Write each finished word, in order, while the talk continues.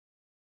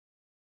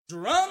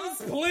Drums,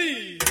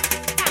 please.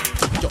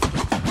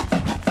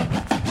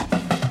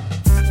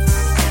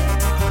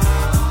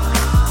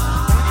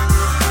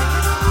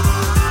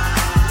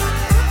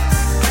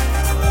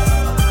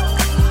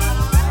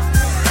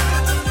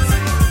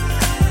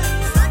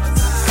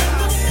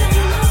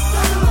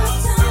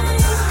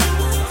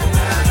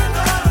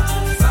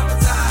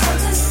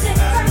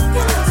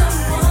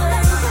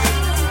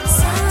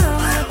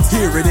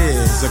 Here it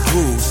is, a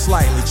groove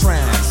slightly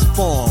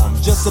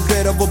transformed. Just a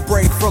bit of a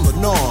break from the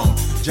norm.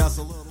 Just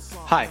a little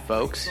song. Hi,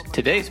 folks.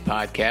 Today's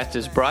podcast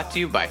is brought to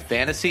you by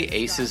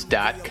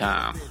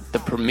FantasyAces.com, the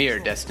premier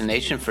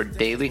destination for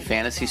daily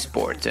fantasy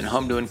sports and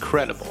home to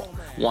incredible,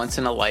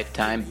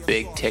 once-in-a-lifetime,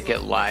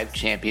 big-ticket live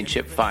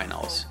championship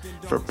finals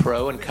for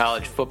pro and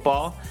college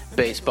football,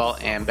 baseball,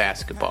 and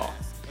basketball.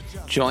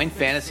 Join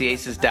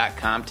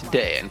FantasyAces.com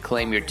today and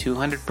claim your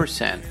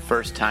 200%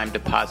 first-time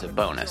deposit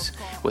bonus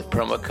with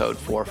promo code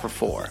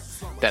 4for4.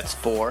 That's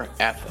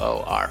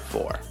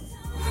 4FOR4.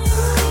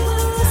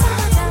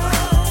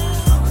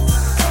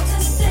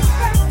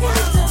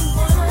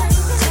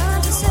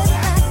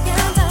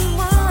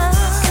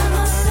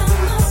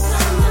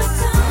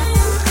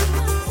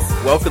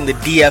 Welcome to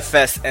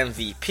DFS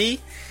MVP,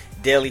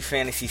 Daily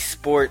Fantasy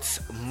Sports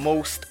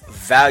most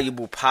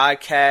valuable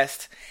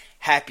podcast.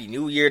 Happy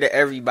New Year to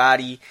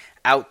everybody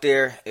out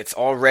there. It's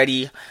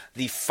already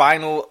the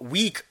final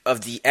week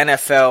of the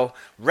NFL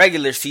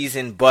regular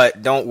season,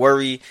 but don't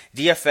worry,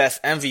 DFS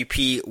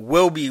MVP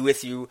will be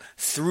with you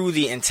through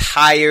the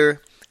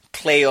entire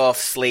playoff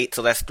slate.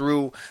 So that's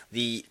through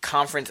the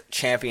conference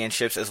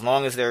championships. As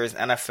long as there is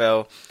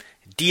NFL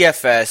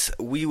DFS,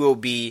 we will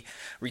be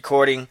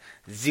recording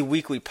the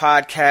weekly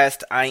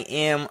podcast. I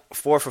am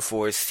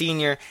 4for4's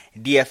senior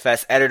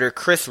DFS editor,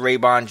 Chris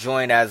Raybon,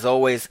 joined as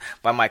always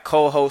by my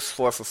co-host,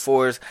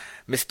 4for4's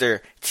Mr.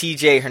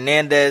 TJ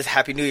Hernandez.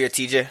 Happy New Year,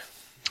 TJ.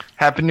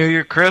 Happy New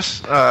Year,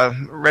 Chris.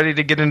 Ready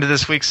to get into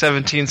this week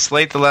 17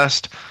 slate, the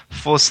last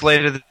full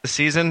slate of the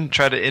season.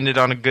 Try to end it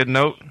on a good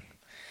note.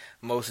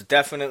 Most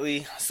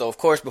definitely. So, of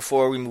course,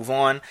 before we move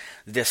on,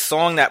 the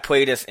song that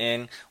played us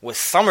in was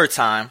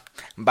Summertime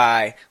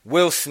by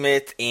Will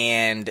Smith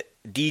and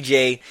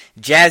DJ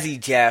Jazzy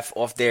Jeff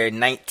off their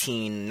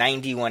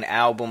 1991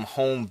 album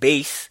Home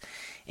Base.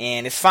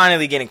 And it's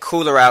finally getting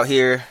cooler out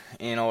here,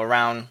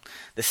 around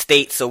the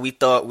state. So we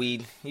thought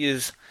we'd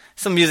use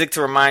some music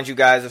to remind you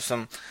guys of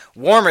some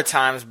warmer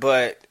times.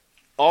 But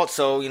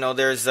also,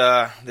 there's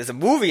a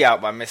movie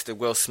out by Mr.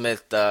 Will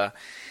Smith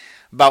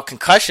about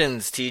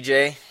concussions,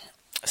 TJ.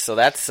 So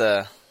that's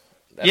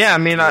yeah,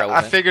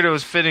 I figured it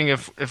was fitting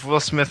if Will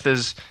Smith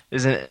is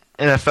an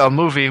NFL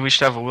movie, we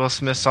should have a Will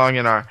Smith song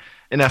in our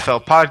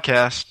NFL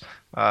podcast.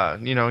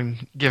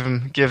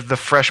 Give the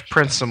Fresh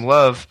Prince some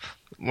love.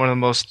 One of the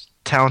most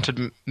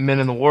talented men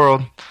in the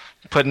world.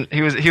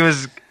 He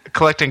was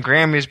collecting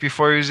Grammys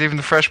before he was even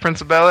the Fresh Prince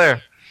of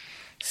Bel-Air.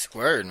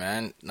 Word,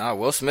 man. No,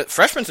 Will Smith.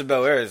 Fresh Prince of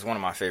Bel-Air is one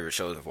of my favorite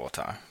shows of all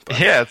time. But,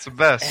 yeah, it's the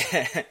best.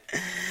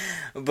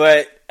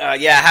 But I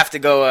have to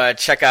go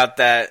check out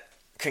that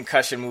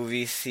concussion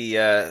movie, see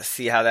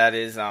how that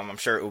is. I'm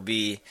sure it will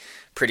be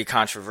pretty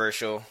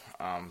controversial,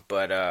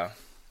 but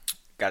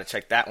gotta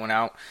check that one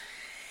out.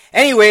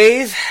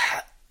 Anyways,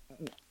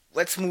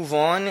 let's move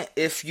on.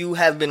 If you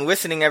have been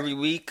listening every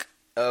week,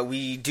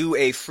 we do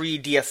a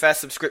free DFS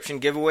subscription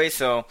giveaway,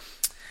 so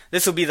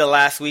this will be the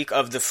last week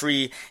of the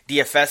free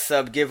DFS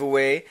sub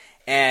giveaway,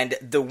 and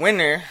the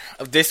winner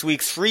of this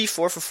week's free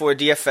 4for4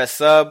 DFS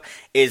sub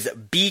is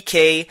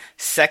BK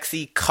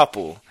Sexy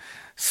Couple.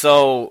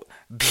 So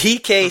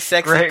BK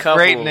Sexy Couple.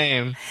 Great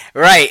name.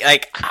 Right.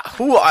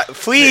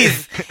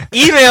 Please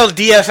email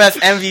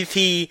DFS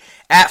MVP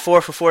at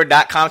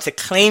 4for4.com to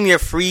claim your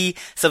free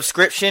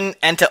subscription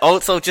and to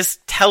also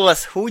just tell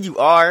us who you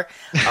are.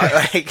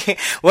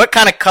 What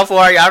kind of couple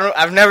are you?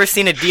 I've never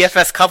seen a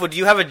DFS couple. Do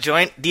you have a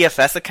joint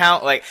DFS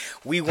account?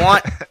 We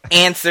want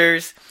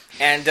answers.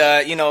 And,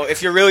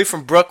 if you're really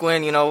from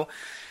Brooklyn,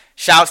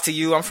 shouts to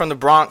you. I'm from the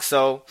Bronx,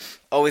 so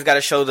always got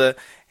to show the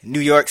New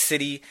York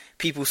City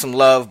people some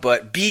love.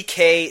 But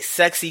BK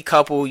Sexy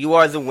Couple, you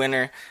are the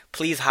winner.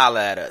 Please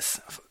holla at us.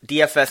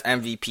 DFS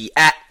MVP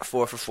at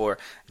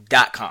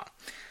 4for4.com.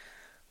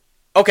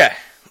 Okay,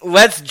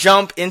 let's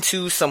jump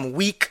into some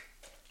week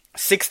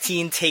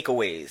 16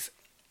 takeaways.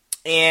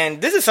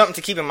 And this is something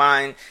to keep in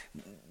mind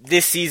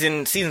this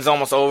season's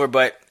almost over,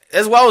 but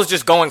as well as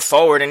just going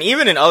forward and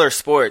even in other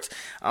sports.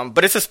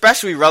 But it's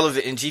especially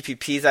relevant in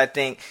GPPs, I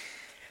think.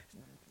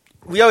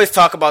 We always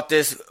talk about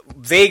this.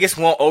 Vegas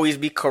won't always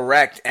be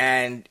correct,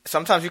 and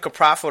sometimes you could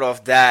profit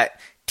off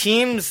that.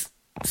 Teams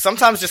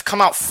sometimes just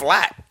come out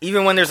flat,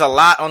 even when there's a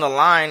lot on the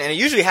line, and it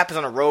usually happens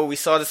on the road. We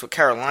saw this with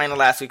Carolina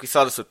last week. We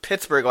saw this with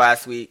Pittsburgh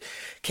last week.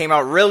 Came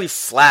out really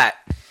flat,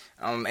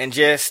 and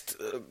just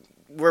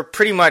were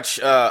pretty much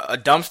a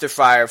dumpster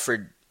fire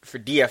for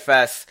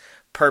DFS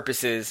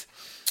purposes.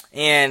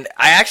 And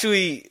I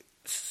actually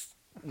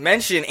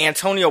mentioned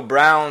Antonio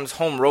Brown's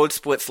home road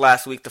splits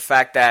last week, the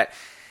fact that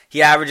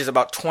he averages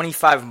about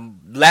 25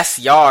 less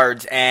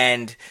yards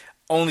and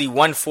only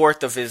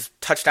 1/4 of his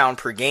touchdown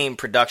per game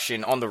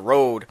production on the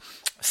road.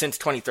 since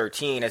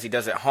 2013 as he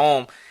does at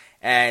home.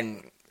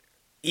 And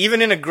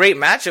even in a great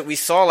matchup we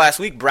saw last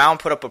week, Brown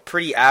put up a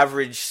pretty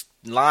average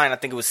line. I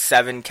think it was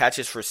 7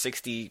 catches for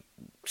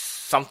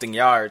 60-something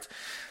yards.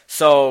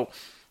 So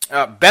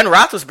Ben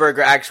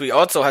Roethlisberger actually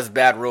also has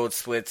bad road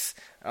splits.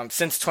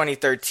 Since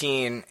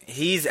 2013,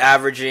 he's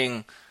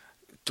averaging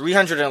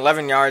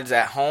 311 yards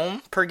at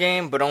home per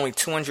game, but only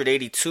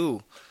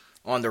 282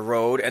 on the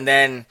road. And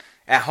then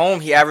at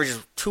home, he averages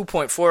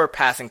 2.4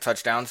 passing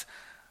touchdowns,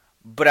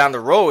 but on the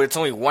road, it's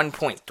only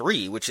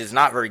 1.3, which is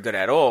not very good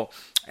at all.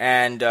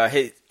 And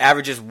he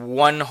averages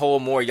 1 whole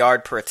more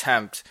yard per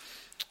attempt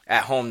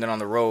at home than on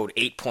the road,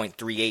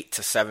 8.38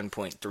 to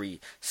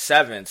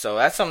 7.37. So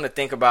that's something to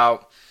think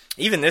about.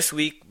 Even this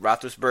week,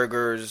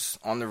 Roethlisberger's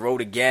on the road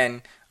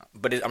again,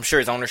 but I'm sure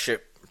his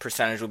ownership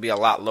percentage will be a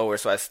lot lower,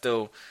 so I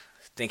still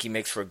think he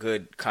makes for a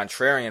good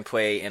contrarian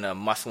play in a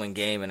must-win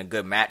game and a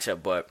good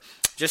matchup. But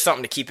just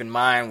something to keep in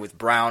mind with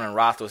Brown and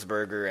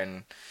Roethlisberger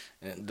and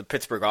the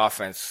Pittsburgh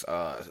offense,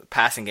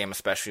 passing game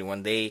especially,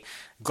 when they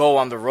go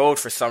on the road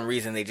for some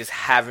reason, they just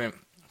haven't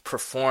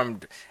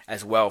performed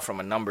as well from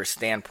a numbers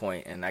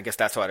standpoint, and I guess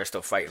that's why they're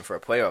still fighting for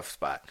a playoff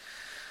spot.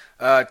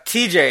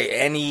 TJ,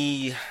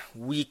 any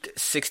Week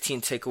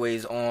 16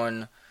 takeaways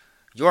on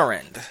your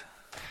end?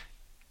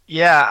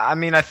 Yeah, I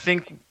mean, I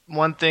think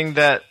one thing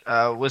that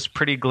was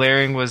pretty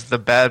glaring was the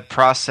bad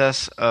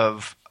process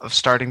of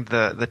starting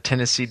the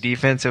Tennessee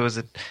defense. It was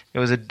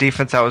a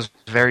defense that was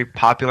very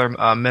popular,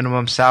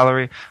 minimum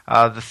salary.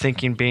 The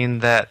thinking being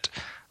that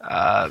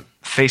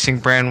facing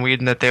Brandon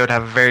Weeden that they would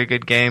have a very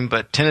good game,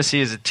 but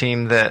Tennessee is a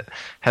team that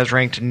has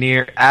ranked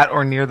at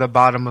or near the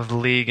bottom of the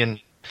league in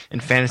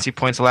fantasy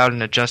points allowed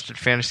and adjusted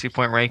fantasy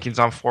point rankings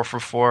on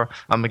 4-for-4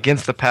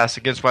 against the pass,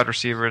 against wide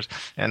receivers.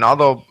 And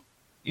although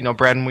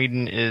Brandon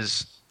Weeden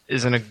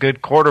isn't a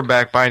good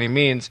quarterback by any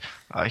means,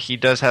 he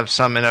does have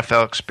some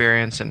NFL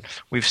experience, and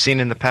we've seen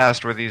in the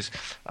past where these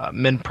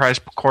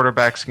mid-priced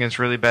quarterbacks against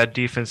really bad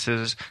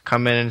defenses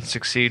come in and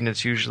succeed, and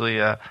it's usually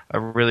a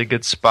really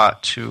good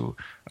spot to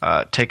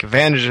take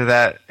advantage of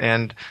that.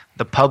 And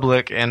the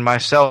public and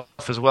myself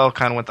as well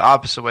kind of went the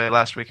opposite way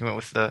last week and went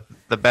with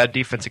the bad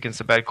defense against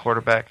the bad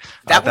quarterback.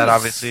 That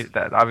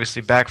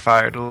obviously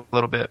backfired a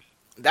little bit.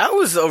 That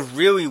was a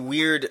really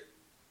weird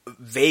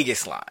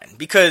Vegas line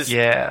because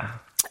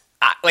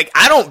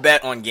I don't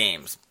bet on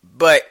games,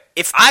 but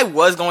if I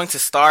was going to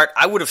start,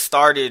 I would have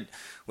started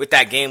with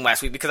that game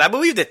last week because I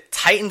believe the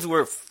Titans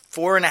were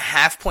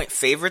 4.5-point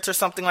favorites or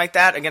something like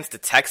that against the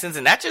Texans,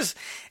 and that just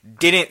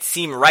didn't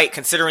seem right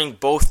considering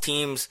both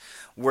teams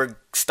were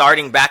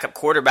starting backup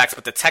quarterbacks,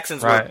 but the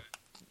Texans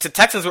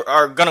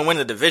are going to win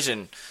the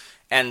division,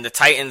 and the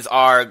Titans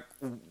are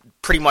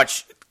pretty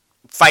much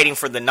fighting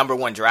for the number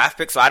 1 draft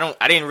pick. So I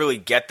didn't really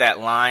get that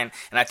line,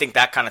 and I think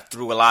that kind of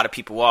threw a lot of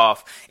people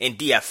off. In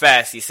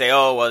DFS, you say,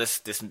 oh well,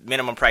 this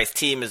minimum price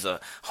team is a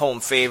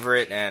home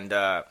favorite, and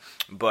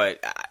but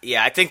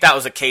I think that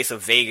was a case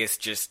of Vegas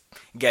just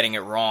getting it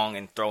wrong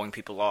and throwing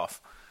people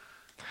off.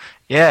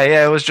 Yeah,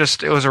 it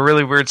was a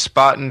really weird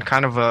spot and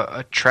kind of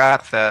a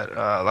trap that,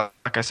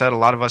 like I said, a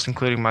lot of us,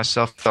 including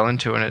myself, fell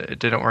into, and it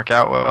didn't work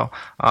out well.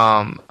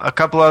 A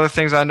couple other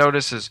things I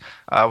noticed is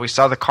we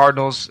saw the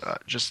Cardinals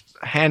just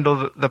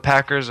handle the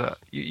Packers.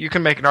 You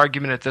can make an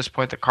argument at this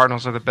point that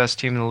Cardinals are the best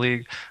team in the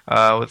league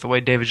with the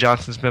way David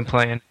Johnson's been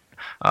playing.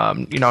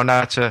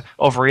 Not to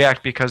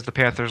overreact because the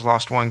Panthers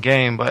lost one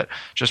game, but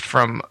just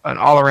from an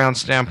all-around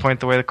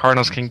standpoint, the way the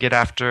Cardinals can get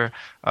after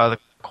the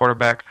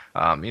quarterback.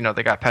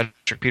 They got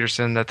Patrick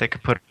Peterson that they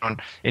could put on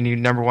any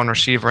number 1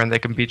 receiver, and they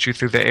can beat you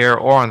through the air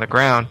or on the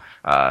ground.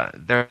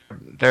 They're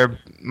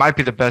might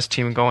be the best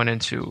team going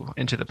into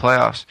the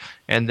playoffs.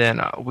 And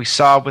then we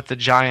saw with the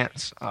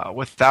Giants,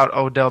 without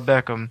Odell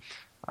Beckham,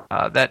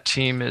 that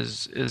team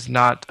is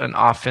not an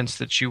offense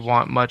that you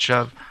want much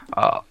of.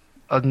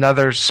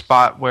 Another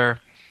spot where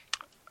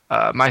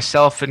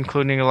myself,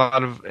 including a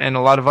lot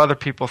of other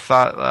people,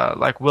 thought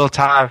like Will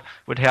Tye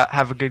would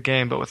have a good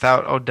game, but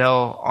without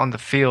Odell on the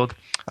field,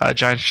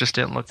 Giants just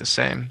didn't look the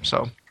same.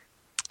 So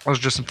those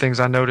are just some things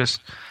I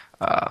noticed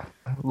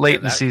late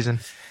in the season.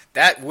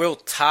 That Will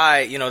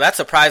Tye, that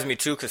surprised me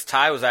too, because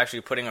Tye was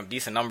actually putting up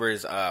decent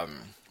numbers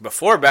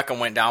before Beckham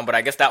went down, but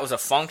I guess that was a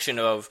function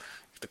of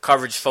the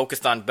coverage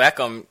focused on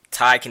Beckham.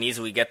 Tye can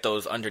easily get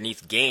those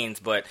underneath gains,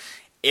 but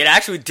it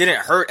actually didn't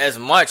hurt as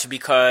much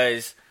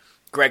because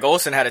Greg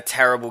Olsen had a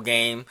terrible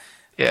game.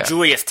 Yeah.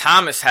 Julius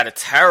Thomas had a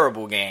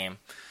terrible game.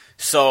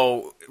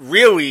 So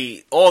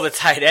really, all the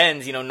tight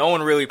ends, no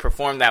one really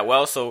performed that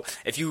well. So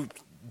if you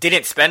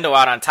didn't spend a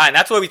lot on Tye, and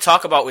that's what we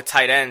talk about with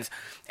tight ends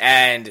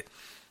and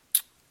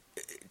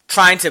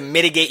trying to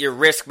mitigate your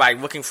risk by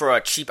looking for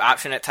a cheap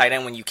option at tight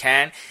end when you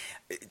can.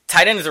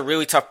 Tight end is a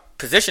really tough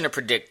position to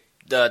predict.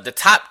 The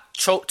top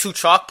 2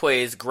 chalk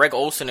plays, Greg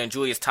Olsen and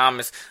Julius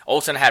Thomas.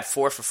 Olsen had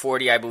 4 for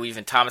 40, I believe,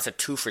 and Thomas had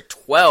 2 for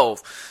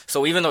 12.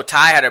 So even though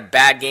Tye had a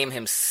bad game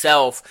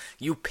himself,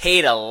 you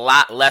paid a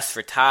lot less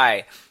for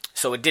Tye.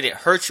 So it didn't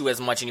hurt you as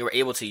much, and you were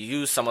able to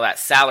use some of that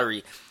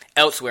salary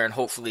elsewhere and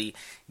hopefully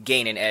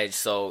gain an edge.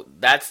 So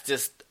that's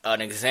just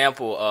an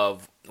example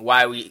of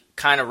why we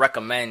kind of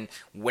recommend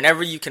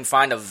whenever you can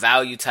find a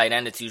value tight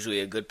end, it's usually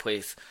a good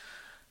place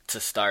to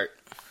start.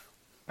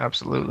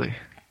 Absolutely.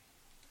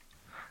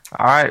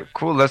 All right,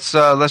 cool. Let's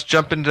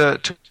jump into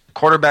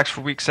quarterbacks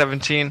for Week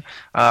 17.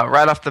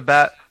 Right off the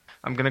bat,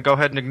 I'm going to go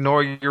ahead and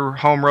ignore your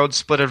home road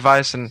split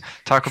advice and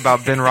talk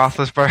about Ben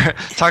Roethlisberger.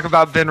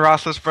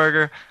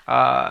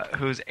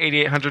 Who's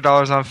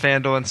 $8,800 on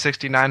FanDuel and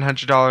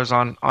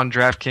 $6,900 on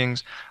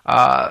DraftKings.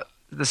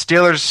 The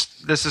Steelers,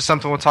 this is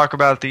something we'll talk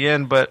about at the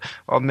end, but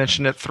I'll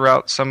mention it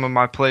throughout some of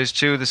my plays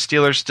too. The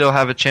Steelers still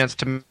have a chance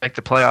to make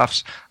the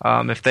playoffs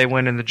if they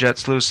win and the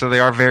Jets lose, so they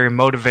are very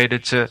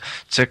motivated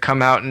to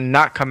come out and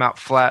not come out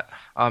flat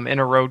in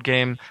a road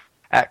game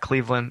at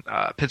Cleveland.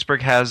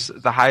 Pittsburgh has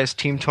the highest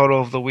team total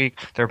of the week.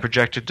 They're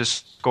projected to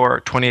score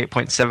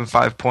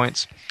 28.75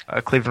 points.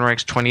 Cleveland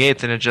ranks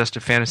 28th in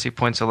adjusted fantasy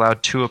points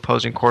allowed to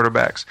opposing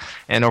quarterbacks.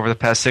 And over the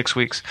past 6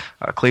 weeks,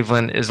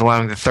 Cleveland is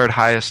allowing the third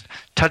highest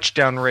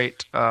touchdown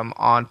rate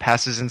on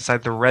passes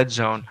inside the red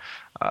zone.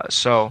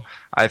 So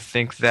I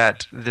think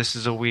that this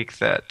is a week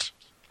that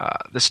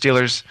the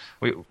Steelers,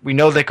 we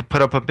know they could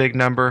put up a big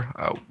number.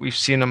 We've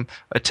seen them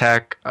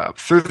attack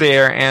through the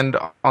air and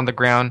on the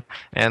ground.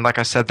 And like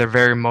I said, they're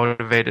very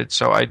motivated,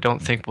 so I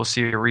don't think we'll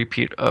see a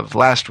repeat of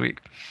last week.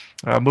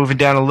 Moving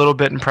down a little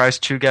bit in price,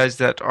 two guys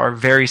that are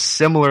very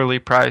similarly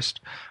priced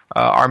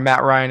are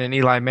Matt Ryan and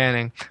Eli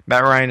Manning.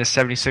 Matt Ryan is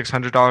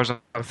 $7,600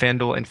 on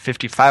FanDuel and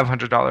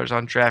 $5,500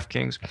 on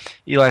DraftKings.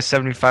 Eli is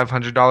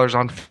 $7,500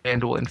 on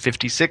FanDuel and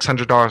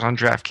 $5,600 on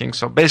DraftKings.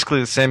 So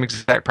basically the same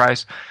exact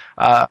price.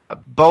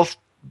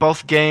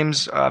 Both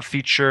games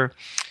feature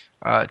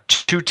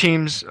two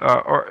teams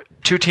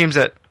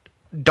that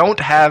don't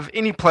have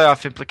any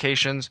playoff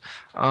implications,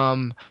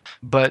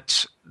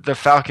 but the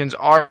Falcons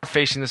are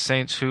facing the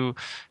Saints, who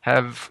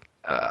have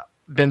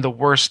been the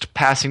worst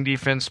passing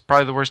defense,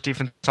 probably the worst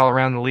defense all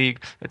around the league.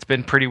 It's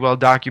been pretty well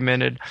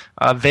documented.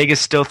 Vegas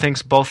still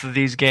thinks both of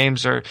these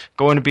games are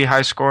going to be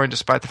high scoring,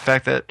 despite the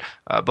fact that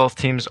both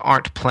teams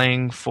aren't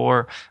playing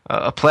for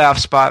a playoff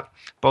spot.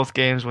 Both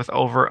games with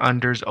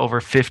over-unders over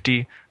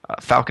 50.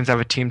 Falcons have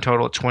a team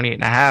total at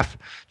 28.5.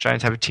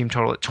 Giants have a team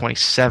total at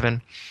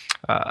 27.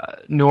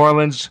 New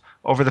Orleans,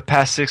 over the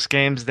past 6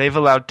 games, they've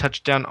allowed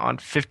touchdown on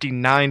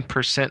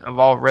 59% of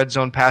all red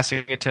zone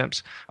passing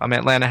attempts.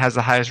 Atlanta has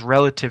the highest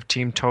relative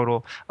team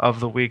total of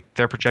the week.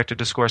 They're projected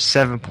to score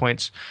 7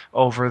 points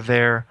over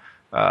their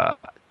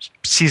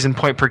season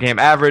point per game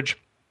average.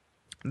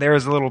 There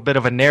is a little bit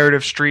of a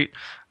narrative street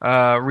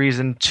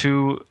reason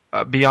to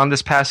beyond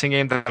this passing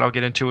game that I'll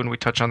get into when we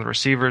touch on the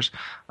receivers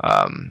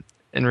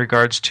in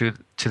regards to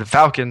the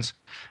Falcons.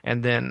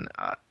 And then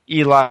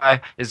Eli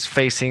is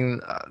facing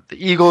the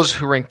Eagles,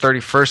 who rank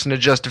 31st in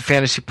adjusted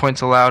fantasy points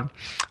allowed.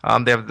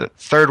 They have the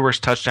third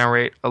worst touchdown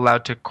rate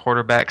allowed to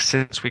quarterbacks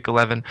since Week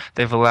 11.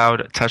 They've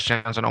allowed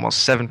touchdowns on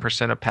almost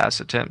 7% of pass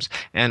attempts.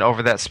 And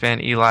over that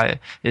span, Eli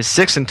is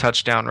 6th in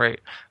touchdown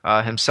rate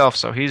himself,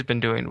 so he's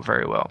been doing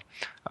very well.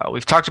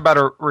 We've talked about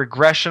a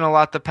regression a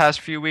lot the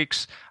past few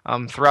weeks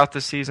throughout the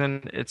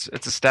season. It's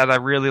a stat I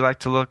really like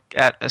to look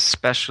at,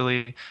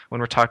 especially when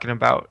we're talking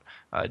about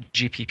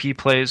GPP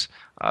plays,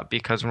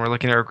 because when we're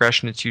looking at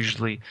regression, it's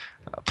usually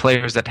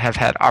players that have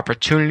had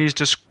opportunities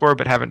to score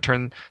but haven't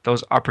turned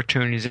those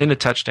opportunities into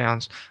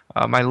touchdowns.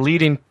 My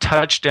leading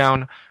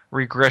touchdown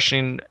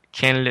regression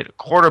candidate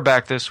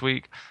quarterback this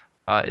week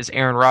is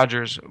Aaron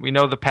Rodgers. We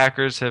know the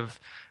Packers have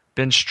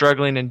been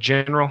struggling in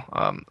general,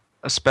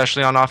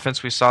 especially on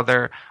offense. We saw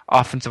their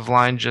offensive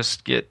line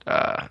just get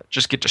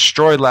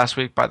destroyed last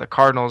week by the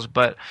Cardinals,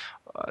 but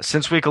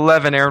since Week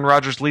 11, Aaron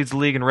Rodgers leads the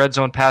league in red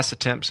zone pass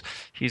attempts.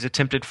 He's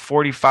attempted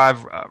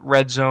 45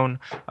 red zone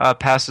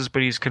passes,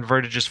 but he's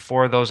converted just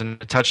 4 of those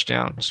into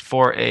touchdowns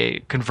for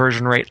a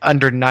conversion rate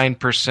under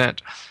 9%.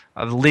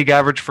 The league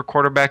average for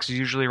quarterbacks is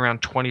usually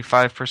around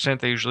 25%.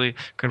 They usually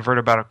convert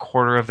about a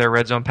quarter of their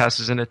red zone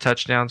passes into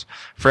touchdowns.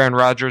 For Aaron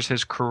Rodgers,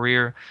 his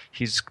career,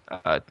 he's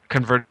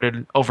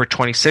converted over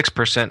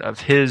 26%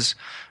 of his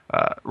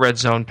red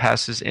zone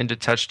passes into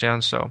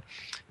touchdowns. So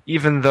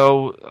even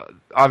though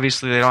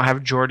obviously they don't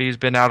have Jordy, he's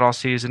been out all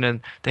season, and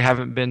they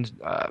haven't been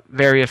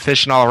very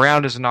efficient all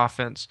around as an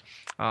offense,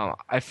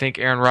 I think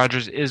Aaron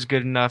Rodgers is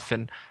good enough,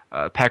 and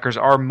Packers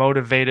are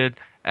motivated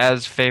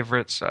as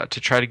favorites to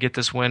try to get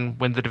this win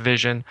the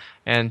division,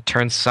 and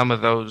turn some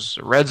of those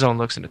red zone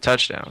looks into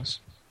touchdowns.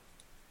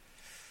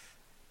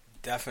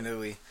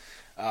 Definitely.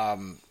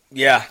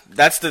 Yeah,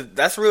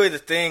 that's really the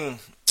thing.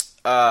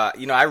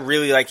 I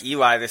really like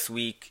Eli this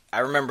week. I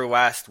remember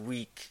last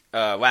year,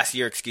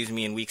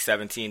 in Week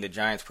 17, the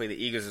Giants played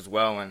the Eagles as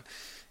well, and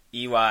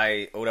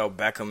Eli, Odell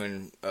Beckham,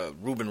 and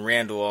Ruben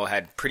Randle all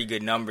had pretty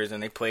good numbers,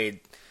 and they played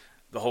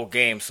the whole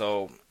game.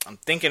 So I'm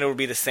thinking it will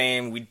be the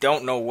same. We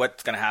don't know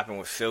what's going to happen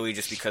with Philly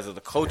just because of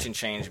the coaching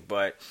change,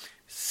 but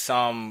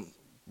some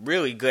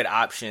really good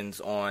options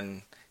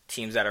on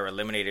teams that are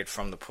eliminated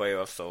from the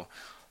playoffs. So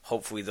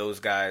hopefully those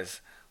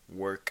guys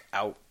work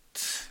out.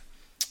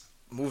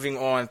 Moving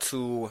on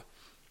to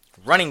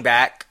running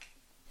back.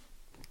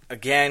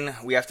 Again,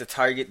 we have to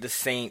target the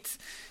Saints.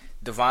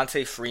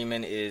 Devontae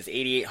Freeman is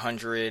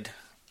 $8,800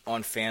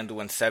 on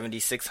FanDuel and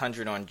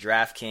 7,600 on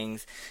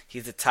DraftKings.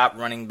 He's the top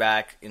running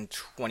back in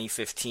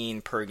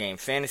 2015 per game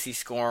fantasy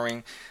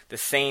scoring. The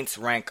Saints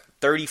rank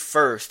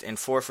 31st in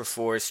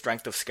 4-for-4's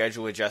strength of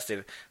schedule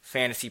adjusted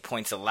fantasy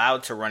points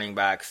allowed to running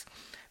backs.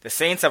 The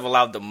Saints have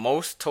allowed the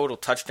most total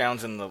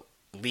touchdowns in the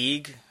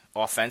league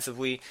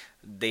offensively.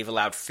 They've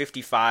allowed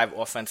 55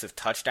 offensive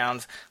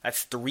touchdowns.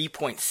 That's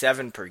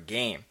 3.7 per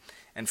game.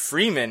 And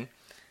Freeman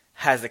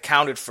has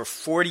accounted for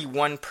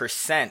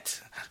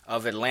 41%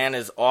 of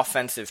Atlanta's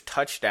offensive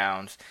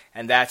touchdowns,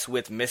 and that's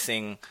with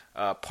missing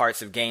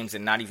parts of games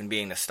and not even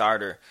being the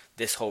starter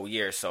this whole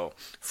year. So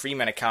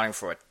Freeman accounting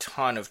for a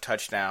ton of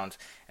touchdowns,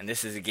 and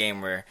this is a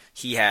game where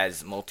he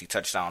has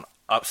multi-touchdown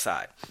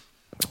upside.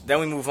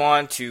 Then we move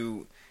on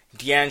to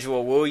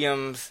D'Angelo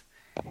Williams.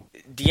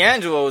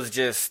 D'Angelo is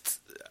just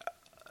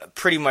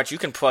pretty much, you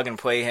can plug and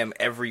play him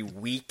every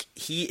week.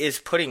 He is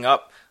putting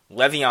up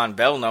Le'Veon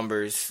Bell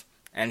numbers,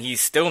 and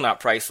he's still not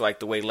priced like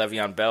the way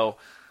Le'Veon Bell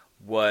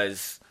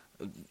was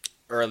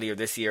earlier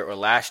this year or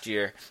last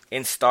year.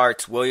 In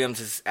starts, Williams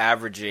is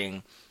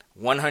averaging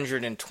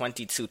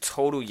 122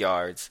 total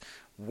yards,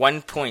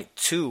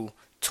 1.2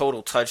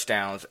 total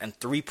touchdowns, and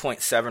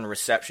 3.7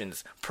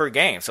 receptions per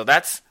game. So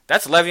that's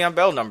Le'Veon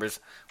Bell numbers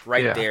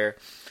right there.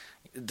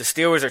 The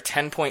Steelers are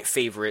 10-point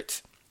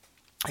favorites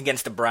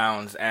against the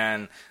Browns,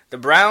 and the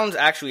Browns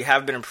actually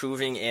have been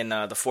improving in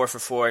the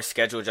 4-for-4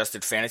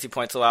 schedule-adjusted fantasy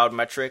points allowed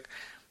metric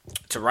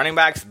to running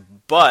backs,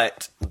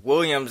 but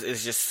Williams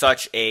is just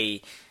such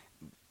a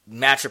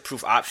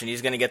matchup-proof option.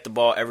 He's going to get the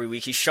ball every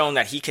week. He's shown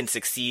that he can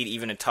succeed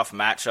even in tough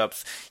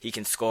matchups. He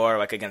can score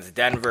like against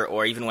Denver,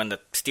 or even when the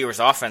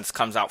Steelers' offense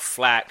comes out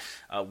flat.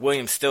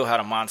 Williams still had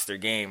a monster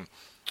game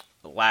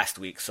last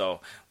week, so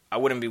I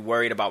wouldn't be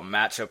worried about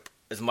matchup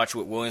as much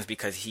with Williams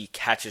because he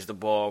catches the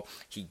ball,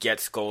 he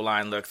gets goal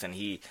line looks, and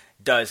he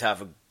does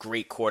have a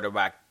great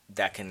quarterback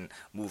that can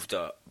move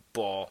the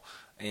ball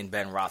in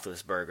Ben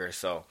Roethlisberger.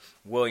 So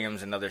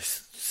Williams, another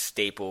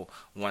staple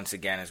once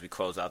again as we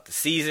close out the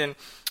season.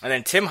 And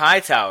then Tim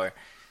Hightower,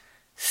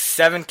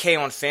 7K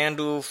on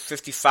FanDuel,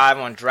 55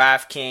 on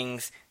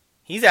DraftKings.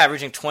 He's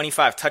averaging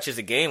 25 touches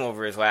a game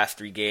over his last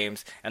 3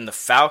 games, and the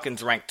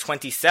Falcons rank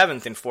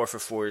 27th in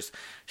 4-for-4's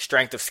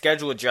strength of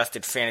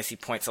schedule-adjusted fantasy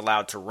points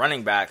allowed to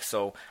running backs.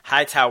 So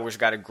Hightower's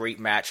got a great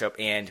matchup,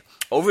 and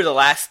over the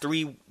last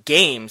 3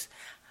 games,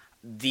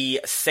 the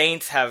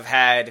Saints have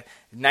had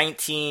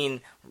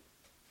 19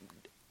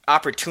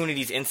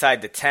 opportunities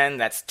inside the 10.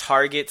 That's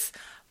targets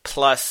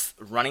plus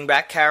running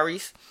back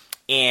carries,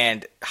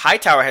 and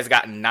Hightower has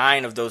gotten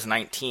 9 of those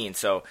 19.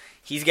 So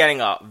he's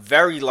getting a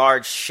very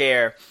large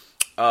share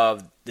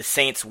of the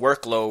Saints'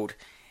 workload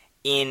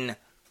in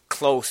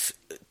close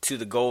to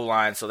the goal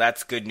line, so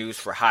that's good news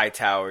for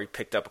Hightower. He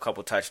picked up a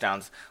couple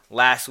touchdowns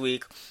last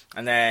week,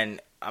 and then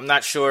I'm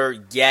not sure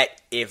yet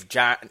if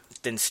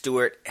Jonathan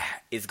Stewart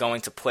is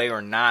going to play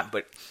or not,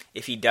 but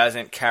if he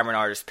doesn't, Cameron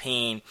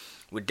Artis-Payne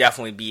would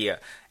definitely be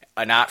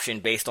an option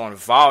based on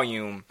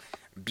volume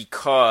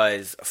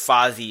because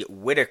Fozzie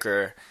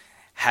Whitaker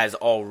has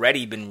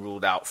already been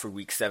ruled out for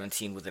Week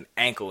 17 with an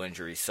ankle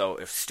injury. So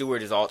if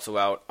Stewart is also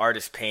out,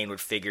 Artis-Payne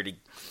would figure to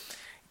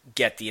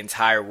get the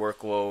entire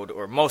workload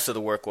or most of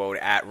the workload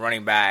at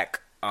running back.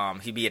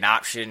 He'd be an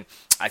option.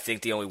 I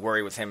think the only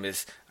worry with him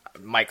is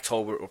Mike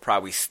Tolbert will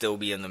probably still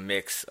be in the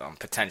mix,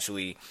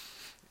 potentially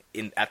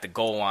at the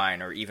goal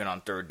line or even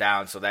on third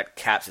down. So that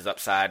caps his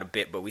upside a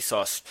bit. But we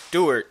saw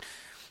Stewart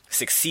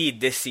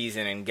succeed this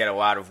season and get a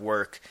lot of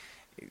work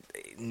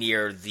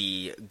near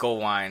the goal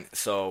line.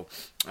 So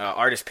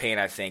Artis-Payne,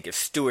 I think, if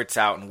Stewart's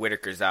out and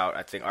Whitaker's out,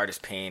 I think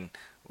Artis-Payne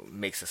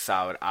makes a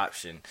solid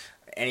option.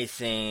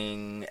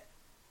 Anything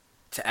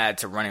to add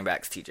to running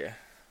backs, TJ?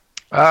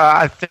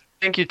 I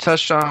think you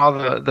touched on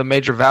all the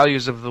major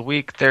values of the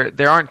week.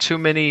 There aren't too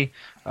many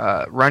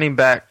running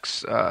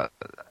backs.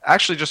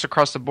 Actually, just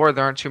across the board,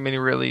 there aren't too many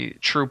really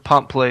true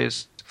pump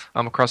plays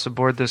across the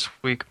board this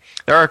week.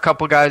 There are a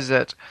couple guys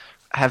that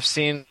have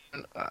seen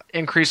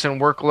increase in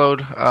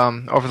workload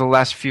over the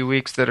last few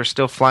weeks that are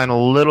still flying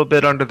a little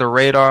bit under the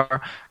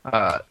radar.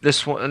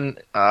 This one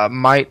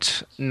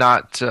might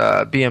not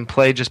be in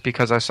play just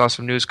because I saw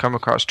some news come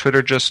across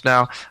Twitter just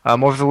now.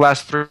 Over the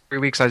last 3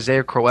 weeks,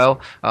 Isaiah Crowell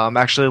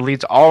actually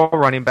leads all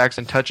running backs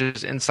in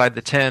touches inside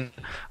the 10,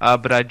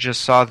 but I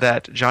just saw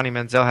that Johnny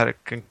Manziel had a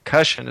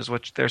concussion is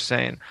what they're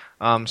saying.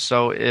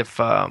 So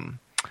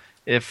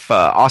if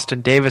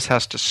Austin Davis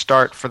has to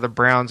start for the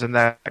Browns, and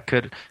that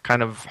could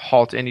kind of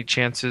halt any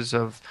chances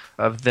of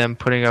them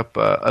putting up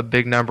a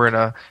big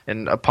number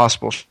in a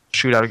possible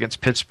shootout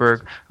against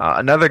Pittsburgh.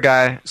 Another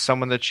guy,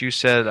 someone that you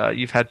said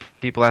you've had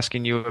people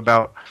asking you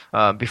about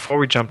before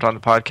we jumped on the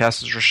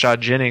podcast, is Rashad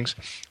Jennings.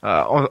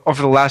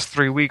 Over the last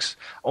 3 weeks,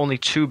 only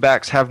 2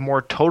 backs have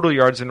more total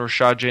yards than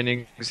Rashad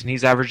Jennings, and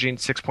he's averaging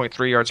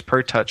 6.3 yards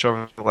per touch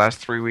over the last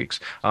 3 weeks.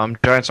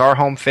 Giants are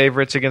home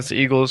favorites against the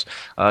Eagles.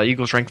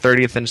 Eagles rank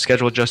 30th in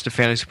schedule-adjusted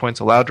fantasy points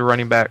allowed to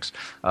running backs.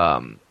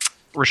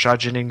 Rashad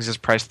Jennings is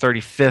priced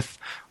 35th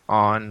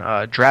on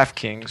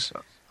DraftKings.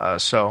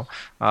 So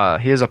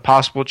he is a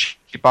possible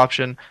cheap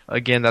option.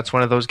 Again, that's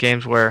one of those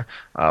games where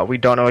we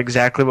don't know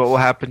exactly what will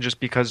happen just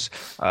because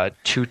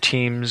two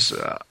teams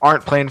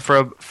aren't playing for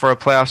a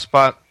playoff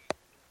spot.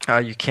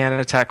 You can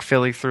attack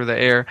Philly through the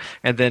air,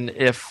 and then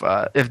if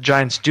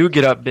Giants do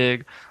get up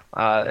big,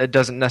 it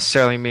doesn't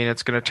necessarily mean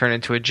it's going to turn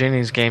into a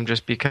Jennings game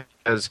just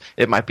because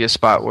it might be a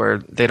spot where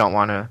they don't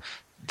want to.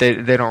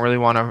 They don't really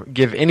want to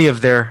give any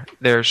of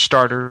their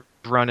starters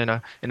run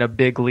in a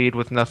big lead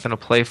with nothing to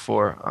play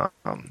for.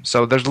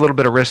 So there's a little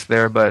bit of risk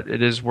there, but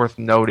it is worth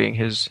noting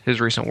his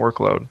recent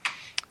workload.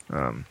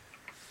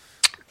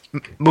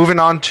 Moving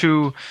on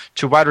to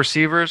wide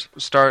receivers,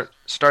 start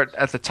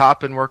at the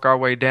top and work our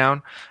way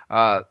down.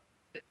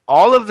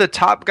 All of the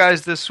top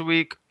guys this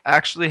week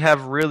actually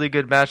have really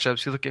good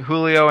matchups. You look at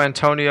Julio,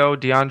 Antonio,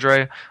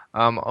 DeAndre,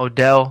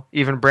 Odell,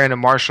 even Brandon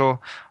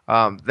Marshall.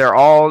 Those are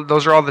all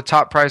the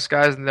top price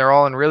guys, and they're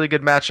all in really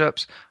good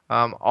matchups.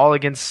 All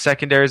against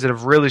secondaries that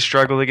have really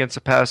struggled against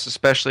the pass,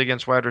 especially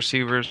against wide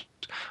receivers.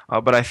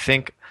 But I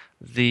think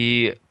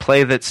the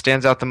play that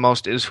stands out the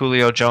most is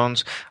Julio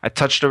Jones. I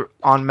touched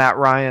on Matt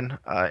Ryan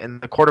in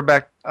the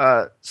quarterback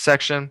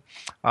section.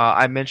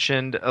 I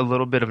mentioned a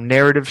little bit of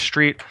narrative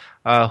street.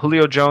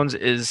 Julio Jones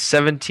is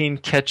 17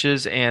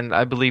 catches and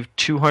I believe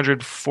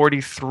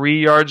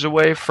 243 yards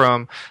away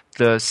from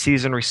the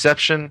season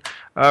reception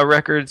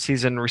record,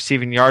 season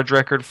receiving yards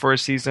record for a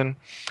season.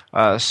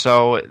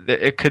 So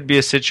it could be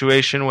a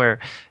situation where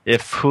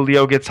if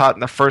Julio gets hot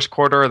in the first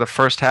quarter or the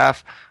first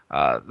half,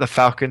 the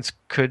Falcons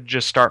could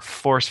just start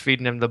force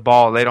feeding him the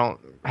ball. They don't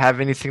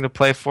have anything to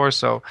play for,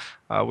 so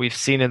we've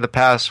seen in the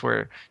past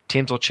where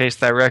teams will chase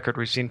that record.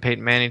 We've seen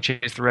Peyton Manning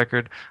chase the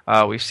record.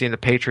 We've seen the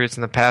Patriots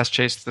in the past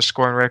chase the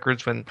scoring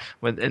records when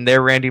in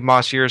their Randy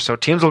Moss years. So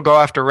teams will go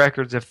after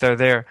records if they're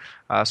there.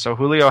 So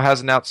Julio has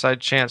an outside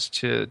chance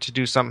to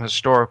do something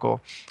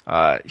historical.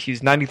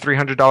 He's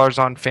 $9,300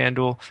 on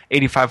FanDuel,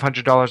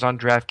 $8,500 on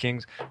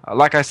DraftKings.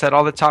 Like I said,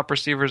 all the top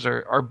receivers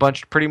are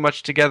bunched pretty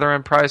much together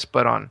in price,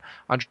 but on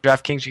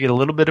DraftKings you get a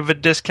little bit of a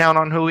discount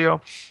on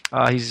Julio.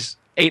 He's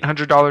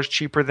 $800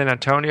 cheaper than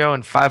Antonio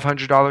and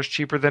 $500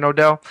 cheaper than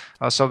Odell.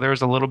 So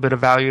there's a little bit of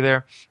value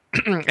there.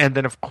 And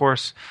then, of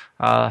course,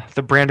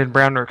 the Brandon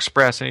Browner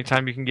Express.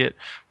 Anytime you can get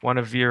one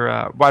of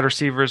your wide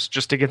receivers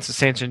just against the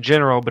Saints in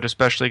general, but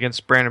especially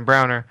against Brandon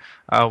Browner,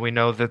 we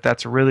know that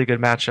that's a really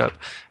good matchup.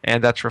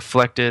 And that's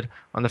reflected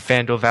on the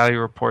FanDuel value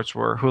reports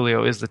where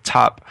Julio is the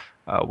top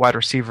wide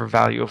receiver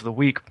value of the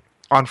week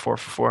on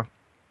 4for4.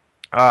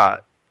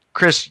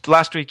 Chris,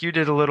 last week you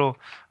did a little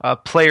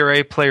player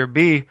A, player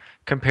B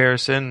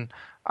comparison.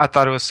 I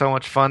thought it was so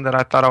much fun that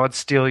I thought I would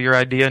steal your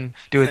idea and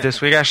do it this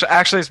week.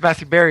 Actually, it's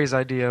Matthew Berry's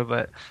idea,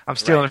 but I'm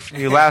stealing it from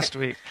you last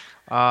week.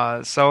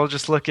 So we'll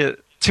just look at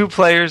two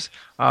players.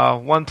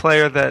 One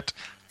player that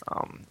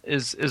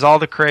is all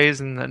the craze,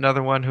 and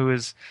another one who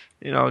is,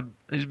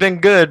 he's been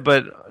good,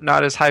 but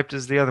not as hyped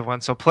as the other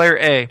one. So player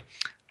A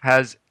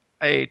has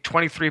a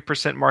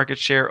 23% market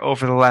share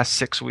over the last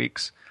 6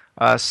 weeks,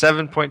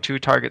 7.2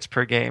 targets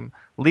per game,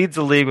 leads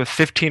the league with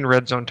 15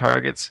 red zone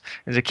targets,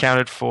 is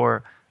accounted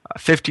for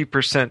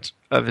 50%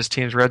 of his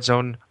team's red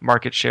zone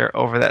market share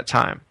over that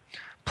time.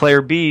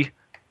 Player B,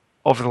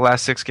 over the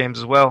last 6 games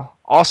as well,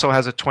 also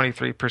has a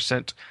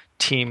 23%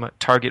 team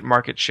target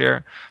market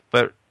share,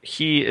 but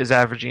he is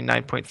averaging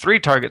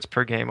 9.3 targets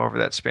per game over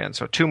that span,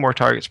 so 2 more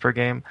targets per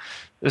game.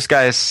 This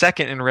guy is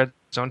second in red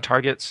zone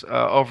targets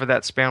over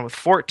that span with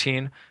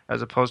 14,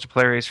 as opposed to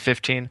player A's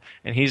 15,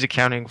 and he's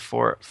accounting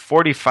for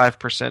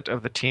 45%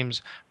 of the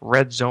team's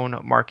red zone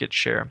market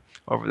share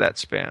over that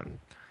span.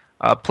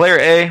 Player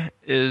A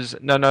is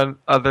none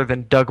other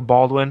than Doug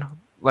Baldwin,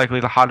 likely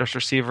the hottest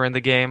receiver in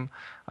the game.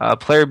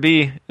 Player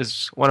B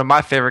is one of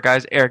my favorite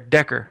guys, Eric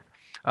Decker.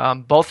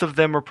 Both of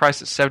them are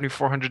priced at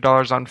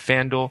 $7,400 on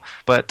FanDuel,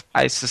 but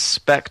I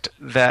suspect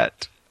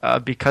that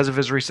because of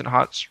his recent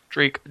hot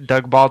streak,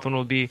 Doug Baldwin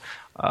will be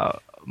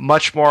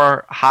much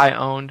more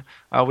high-owned.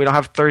 We don't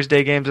have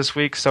Thursday games this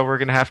week, so we're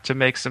going to have to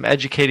make some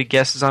educated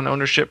guesses on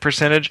ownership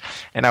percentage,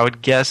 and I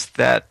would guess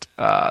that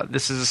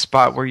this is a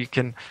spot where you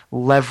can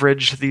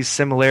leverage these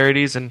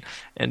similarities and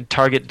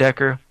target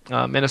Decker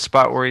in a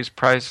spot where he's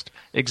priced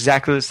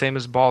exactly the same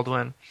as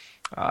Baldwin.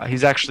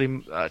 He's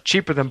actually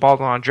cheaper than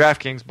Baldwin on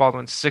DraftKings.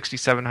 Baldwin's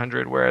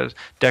 $6,700, whereas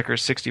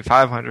Decker's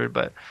 $6,500,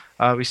 but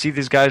we see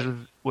these guys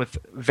with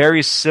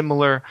very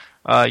similar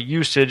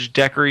usage.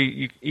 Decker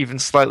even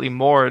slightly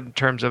more in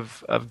terms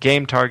of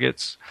game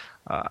targets,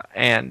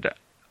 and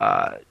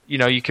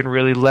you can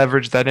really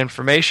leverage that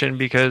information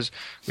because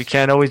we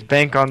can't always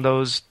bank on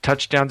those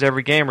touchdowns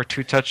every game or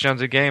 2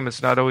 touchdowns a game.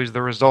 It's not always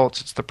the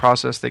results; it's the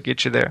process that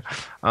gets you there.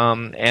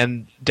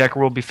 And Decker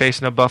will be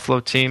facing a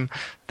Buffalo team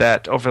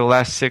that over the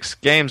last 6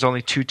 games,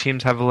 only 2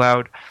 teams have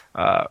allowed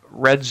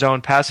red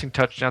zone passing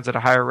touchdowns at a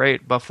higher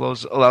rate.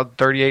 Buffalo's allowed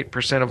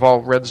 38% of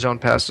all red zone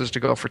passes to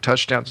go for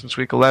touchdowns since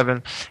week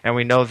 11, and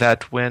we know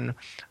that when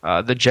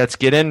the Jets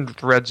get in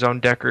red zone,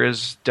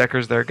 Decker's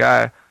their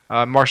guy.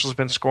 Marshall's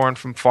been scoring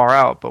from far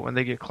out, but when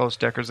they get close,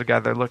 Decker's the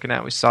guy they're looking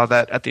at. We saw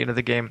that at the end of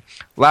the game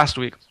last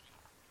week.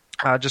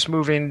 Just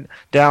moving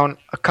down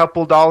a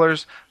couple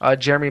dollars,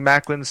 Jeremy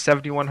Maclin,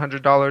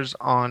 $7,100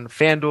 on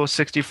FanDuel,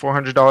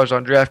 $6,400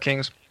 on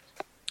DraftKings.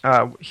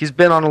 He's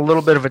been on a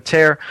little bit of a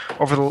tear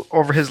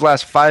over his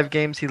last 5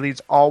 games. He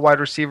leads all wide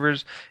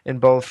receivers in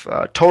both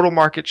total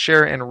market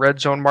share and red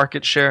zone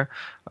market share.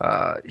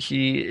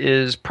 He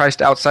is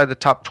priced outside the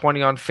top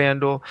 20 on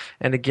FanDuel.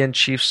 And again,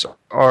 Chiefs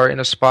are in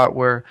a spot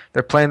where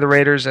they're playing the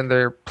Raiders and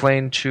they're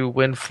playing to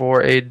win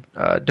for a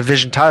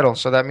division title.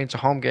 So that means a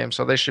home game.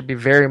 So they should be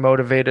very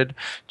motivated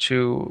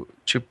to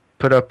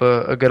put up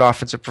a good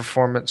offensive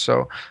performance.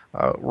 So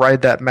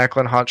ride that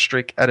Maclin hot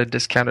streak at a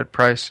discounted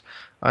price.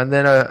 And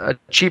then a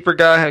cheaper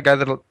guy, a guy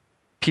that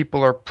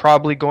people are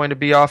probably going to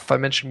be off. I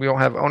mentioned we don't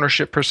have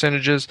ownership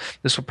percentages.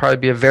 This will probably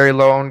be a very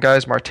low-owned guy,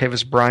 is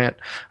Martavis Bryant.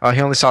 He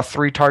only saw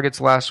 3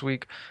 targets last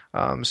week,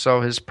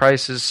 so his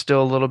price is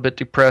still a little bit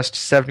depressed,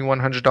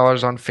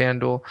 $7,100 on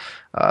FanDuel,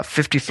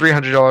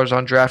 $5,300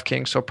 on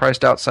DraftKings, so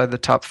priced outside the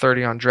top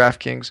 30 on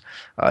DraftKings.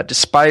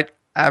 Despite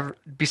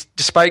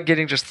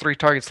getting just 3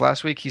 targets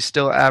last week, he's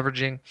still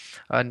averaging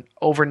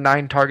over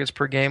 9 targets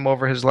per game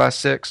over his last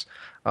 6.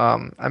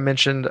 I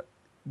mentioned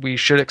we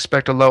should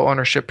expect a low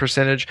ownership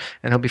percentage,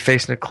 and he'll be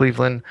facing a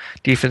Cleveland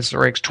defense that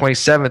ranks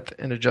 27th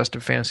in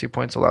adjusted fantasy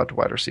points allowed to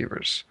wide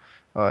receivers.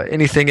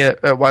 Anything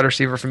at wide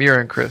receiver from your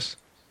end, Chris?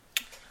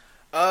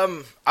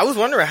 I was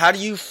wondering, how do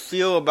you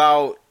feel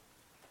about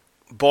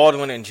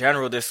Baldwin in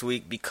general this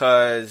week?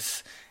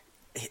 Because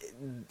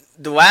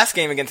the last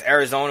game against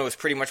Arizona was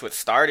pretty much what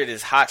started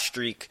his hot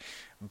streak,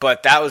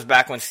 but that was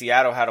back when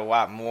Seattle had a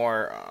lot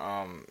more.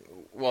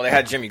 They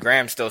had Jimmy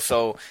Graham still,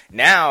 so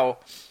now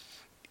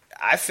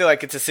I feel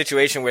like it's a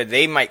situation where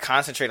they might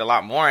concentrate a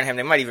lot more on him.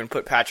 They might even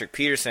put Patrick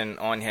Peterson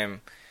on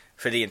him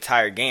for the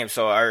entire game.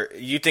 So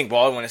you think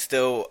Baldwin is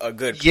still a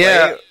good play?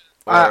 Yeah,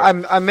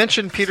 I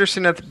mentioned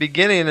Peterson at the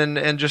beginning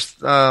and just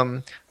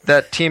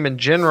that team in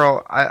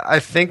general. I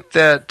think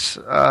that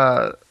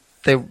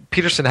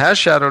Peterson has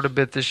shadowed a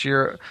bit this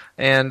year,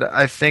 and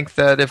I think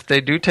that if they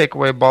do take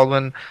away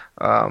Baldwin,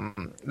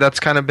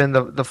 that's kind of been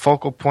the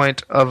focal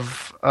point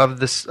of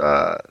this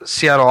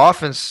Seattle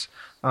offense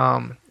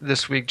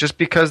this week, just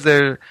because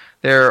there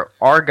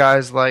are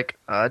guys like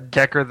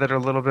Decker that are a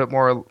little bit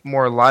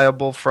more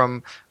liable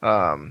from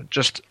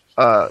just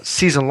a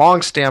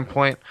season-long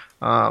standpoint,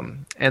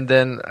 and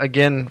then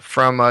again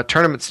from a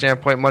tournament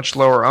standpoint, much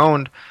lower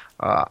owned.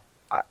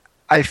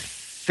 I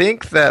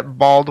think that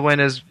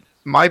Baldwin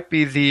might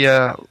be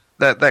the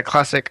that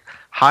classic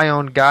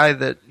high-owned guy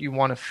that you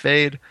want to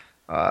fade.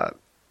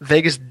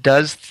 Vegas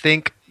does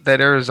think that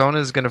Arizona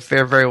is going to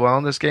fare very well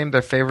in this game.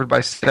 They're favored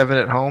by 7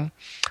 at home.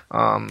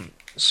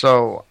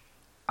 So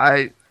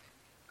I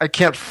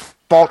can't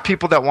fault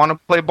people that want to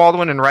play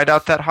Baldwin and ride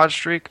out that hot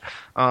streak.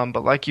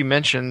 But like you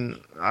mentioned,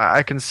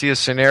 I can see a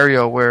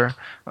scenario where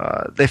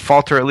they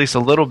falter at least a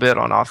little bit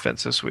on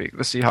offense this week,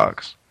 the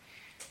Seahawks.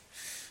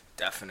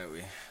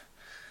 Definitely.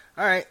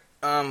 All right,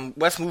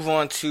 let's move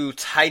on to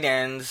tight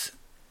ends.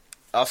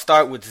 I'll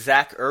start with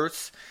Zach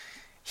Ertz.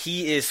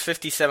 He is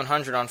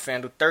 $5,700 on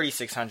FanDuel,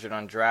 $3,600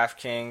 on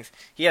DraftKings.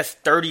 He has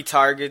 30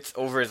 targets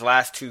over his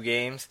last 2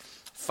 games,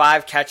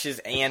 5 catches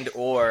and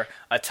or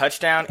a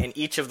touchdown in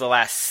each of the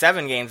last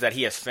 7 games that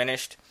he has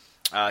finished.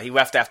 He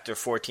left after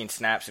 14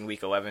 snaps in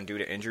Week 11 due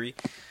to injury.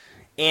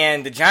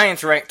 And the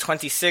Giants ranked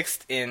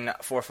 26th in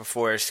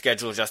 4-for-4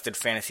 schedule-adjusted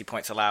fantasy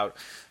points allowed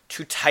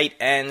to tight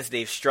ends.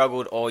 They've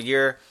struggled all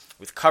year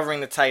with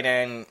covering the tight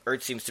end.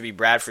 Ertz seems to be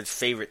Bradford's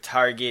favorite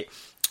target.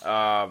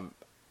 I'm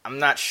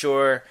not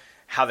sure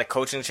how the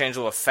coaching change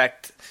will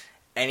affect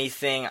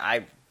anything.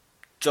 I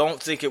don't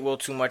think it will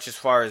too much as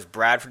far as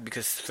Bradford,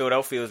 because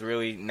Philadelphia was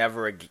really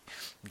never a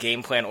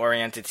game plan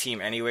oriented team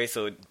anyway,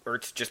 so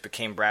Ertz just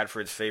became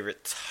Bradford's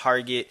favorite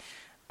target.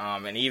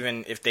 And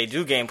even if they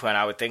do game plan,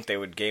 I would think they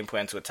would game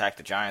plan to attack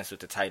the Giants with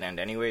the tight end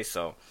anyway,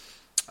 so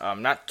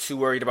I'm not too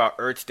worried about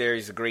Ertz there.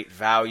 He's a great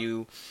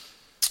value.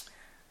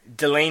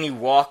 Delaney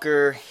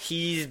Walker,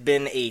 he's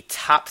been a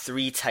top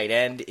 3 tight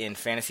end in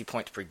fantasy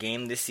points per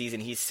game this season.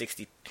 He's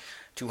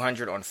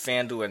 $6,200 on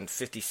FanDuel and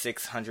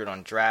 $5,600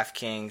 on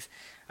DraftKings.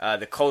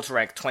 The Colts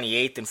ranked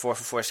 28th in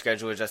 4-for-4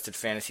 schedule-adjusted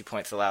fantasy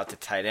points allowed to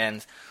tight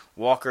ends.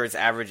 Walker is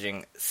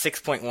averaging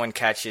 6.1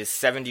 catches,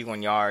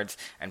 71 yards,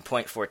 and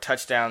 0.4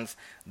 touchdowns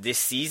this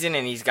season,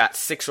 and he's got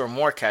 6 or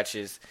more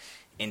catches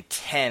in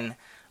 10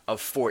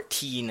 of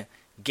 14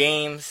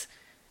 games.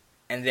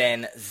 And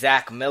then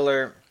Zach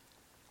Miller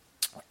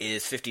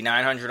is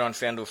 $5,900 on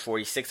FanDuel,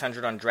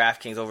 $4,600 on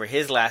DraftKings. Over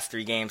his last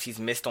 3 games, he's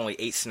missed only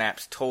 8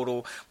 snaps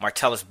total.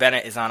 Martellus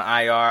Bennett is on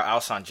IR.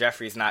 Alshon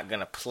Jeffrey is not going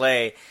to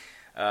play.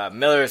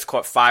 Miller has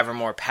caught 5 or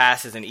more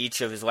passes in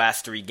each of his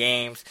last 3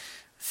 games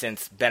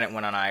since Bennett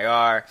went on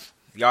IR.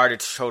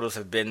 Yardage totals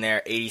have been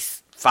there,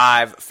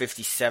 85,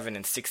 57,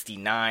 and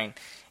 69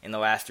 in the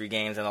last 3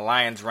 games. And the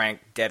Lions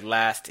ranked dead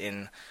last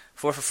in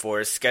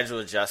 4-for-4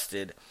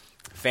 schedule-adjusted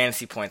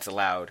fantasy points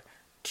allowed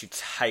to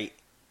tight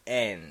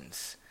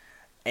ends.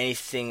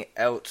 Anything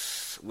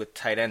else with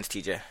tight ends,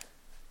 TJ?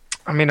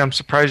 I mean, I'm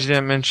surprised you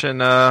didn't mention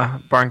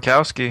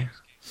Barnkowski.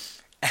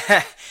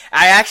 I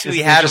actually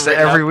had just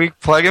every week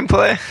plug and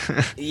play.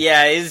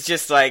 Yeah, it's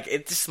just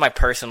my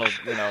personal,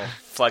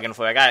 plug and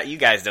play. You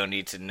guys don't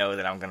need to know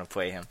that I'm gonna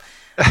play him.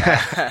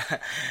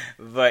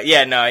 But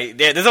yeah, no,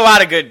 there's a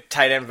lot of good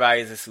tight end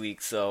values this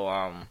week, so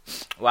a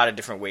lot of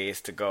different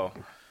ways to go.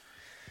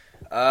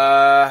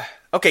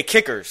 Okay,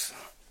 kickers.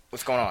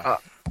 What's going on?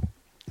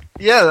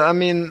 Yeah, I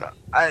mean,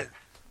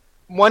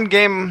 one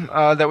game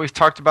that we've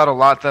talked about a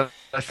lot that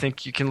I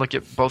think you can look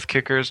at both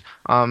kickers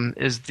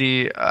is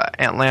the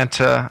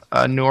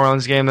Atlanta-New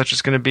Orleans game. That's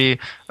just going to be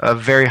a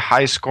very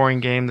high-scoring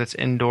game that's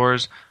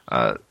indoors.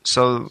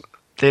 So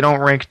they don't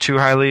rank too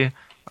highly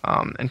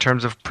in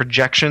terms of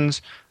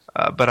projections,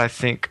 but I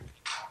think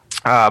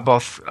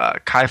both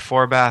Kai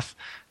Forbath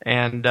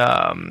and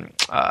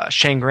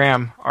Shane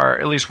Graham are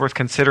at least worth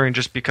considering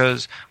just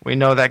because we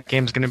know that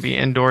game's going to be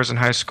indoors and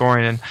high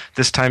scoring, and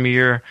this time of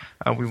year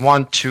we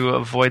want to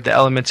avoid the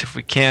elements if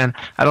we can.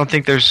 I don't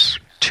think there's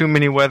too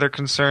many weather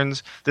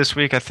concerns this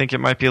week. I think it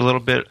might be a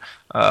little bit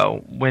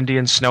windy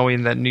and snowy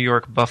in that New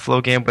York-Buffalo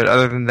game, but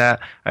other than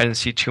that, I didn't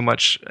see too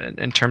much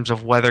in terms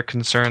of weather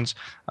concerns.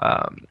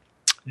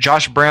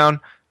 Josh Brown,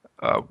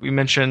 we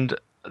mentioned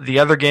the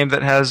other game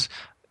that has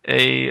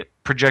a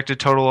projected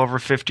total over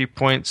 50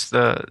 points,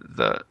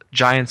 the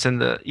Giants and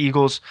the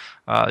Eagles.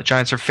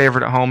 Giants are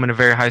favored at home in a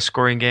very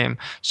high-scoring game,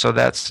 so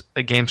that's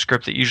a game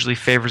script that usually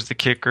favors the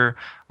kicker.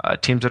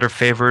 Teams that are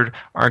favored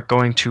aren't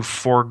going to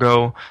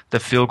forego the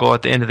field goal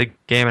at the end of the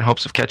game in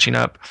hopes of catching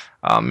up.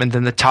 And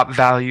then the top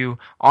value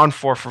on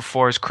 4 for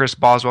 4 is Chris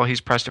Boswell.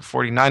 He's priced at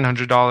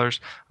 $4,900,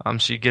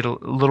 so you get a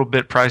little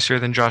bit pricier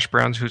than Josh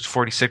Brown's, who's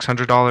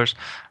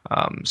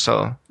 $4,600.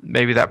 So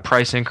maybe that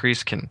price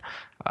increase can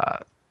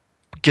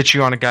get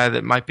you on a guy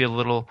that might be a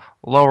little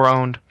lower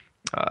owned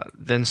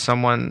than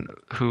someone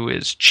who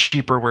is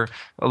cheaper, where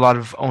a lot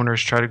of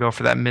owners try to go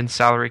for that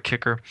mid-salary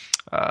kicker.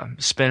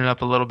 Spinning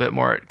up a little bit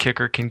more at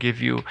kicker can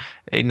give you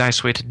a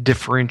nice way to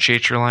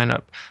differentiate your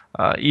lineup.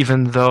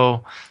 Even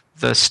though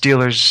the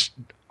Steelers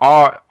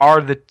are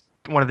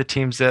one of the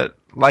teams that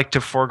like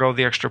to forego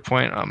the extra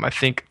point, I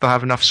think they'll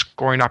have enough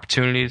scoring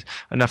opportunities,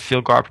 enough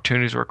field goal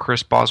opportunities where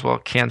Chris Boswell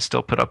can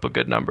still put up a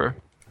good number.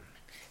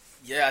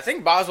 Yeah, I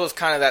think Boswell's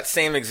kind of that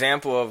same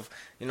example of,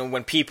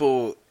 when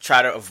people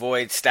try to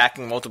avoid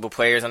stacking multiple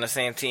players on the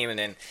same team, and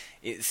then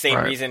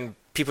same reason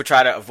people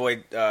try to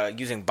avoid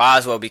using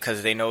Boswell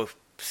because they know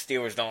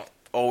Steelers don't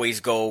always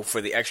go for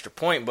the extra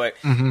point. But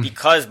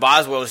because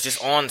Boswell is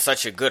just on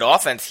such a good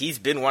offense, he's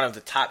been one of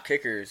the top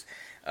kickers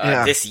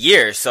this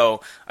year.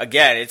 So,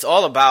 again, it's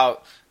all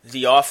about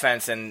the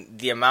offense and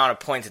the amount of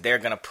points they're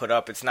going to put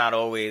up. It's not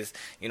always,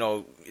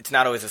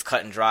 as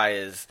cut and dry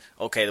as,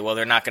 okay, well,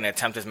 they're not going to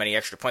attempt as many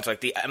extra points. Like,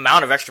 the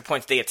amount of extra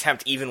points they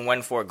attempt, even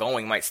when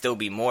foregoing, might still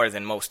be more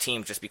than most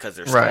teams just because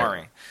they're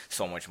scoring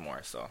so much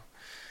more. So,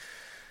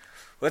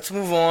 let's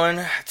move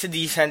on to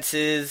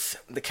defenses.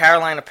 The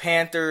Carolina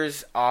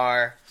Panthers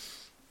are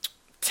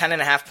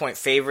 10.5-point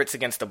favorites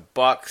against the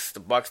Bucs. The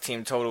Bucs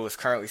team total is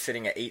currently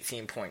sitting at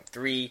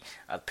 18.3.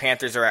 The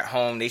Panthers are at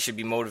home. They should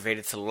be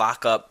motivated to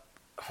lock up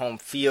home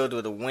field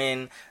with a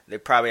win. They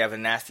probably have a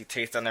nasty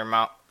taste on their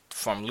mouth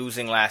from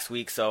losing last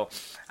week, so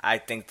I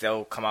think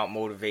they'll come out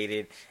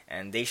motivated,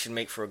 and they should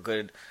make for a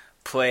good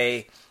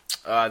play.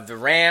 The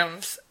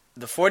Rams,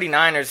 the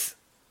 49ers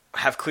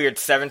have cleared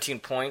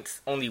 17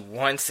 points only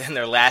once in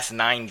their last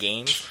 9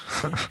 games,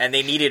 and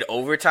they needed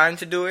overtime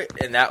to do it,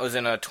 and that was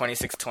in a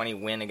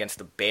 26-20 win against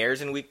the Bears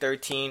in Week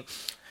 13.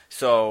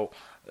 So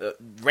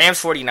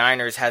Rams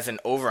 49ers has an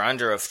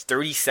over-under of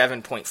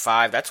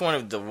 37.5. That's one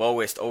of the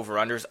lowest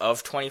over-unders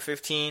of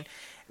 2015.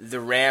 The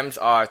Rams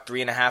are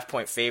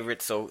 3.5-point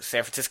favorites, so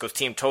San Francisco's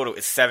team total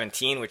is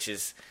 17, which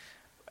is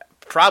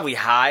probably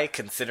high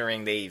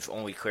considering they've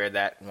only cleared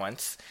that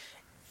once.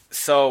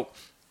 So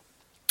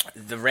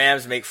the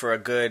Rams make for a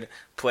good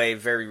play,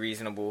 very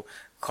reasonable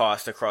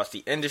cost across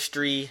the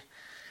industry.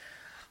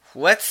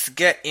 Let's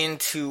get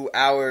into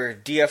our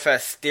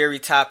DFS theory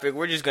topic.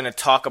 We're just going to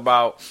talk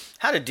about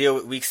how to deal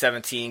with Week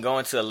 17, go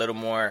into a little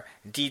more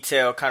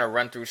detail, kind of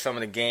run through some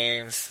of the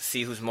games,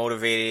 see who's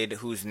motivated,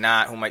 who's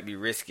not, who might be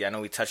risky. I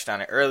know we touched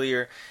on it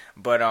earlier,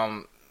 but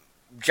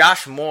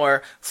Josh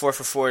Moore, 4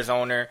 for 4's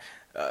owner,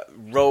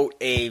 wrote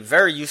a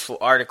very useful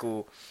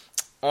article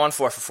on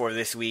 4 for 4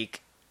 this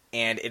week,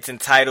 and it's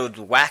entitled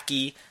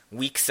Wacky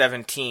Week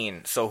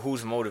 17, so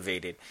who's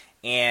motivated?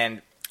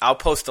 And I'll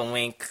post a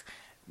link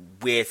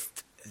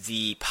with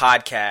the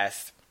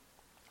podcast,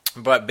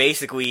 but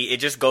basically it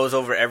just goes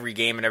over every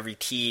game and every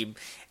team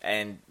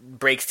and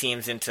breaks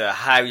teams into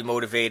highly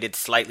motivated,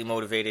 slightly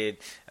motivated,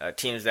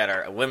 teams that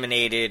are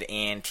eliminated,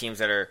 and teams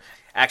that are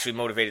actually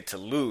motivated to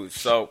lose.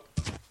 So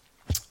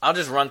I'll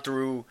just run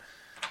through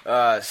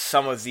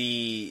some of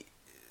the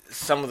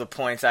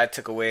points I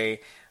took away.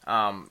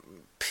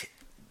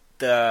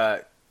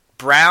 The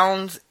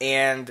Browns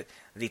and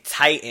the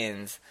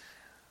Titans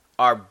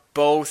are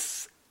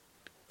both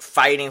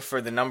fighting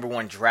for the number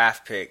 1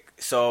 draft pick,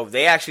 so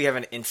they actually have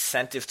an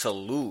incentive to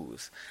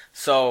lose.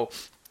 So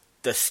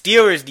the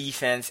Steelers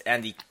defense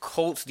and the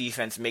Colts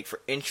defense make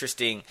for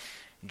interesting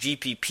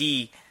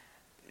GPP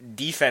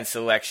defense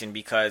selection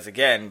because,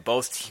 again,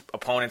 both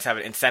opponents have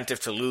an incentive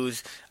to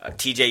lose.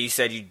 TJ, you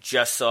said you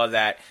just saw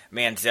that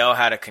Manziel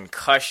had a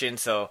concussion,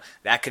 so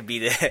that could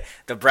be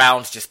the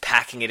Browns just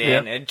packing it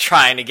in and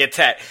trying to get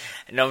that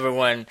number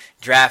one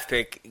draft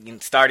pick.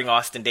 Starting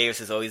Austin Davis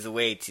is always a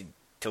way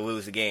to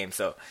lose a game,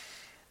 so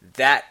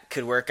that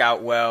could work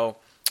out well.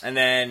 And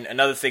then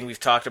another thing we've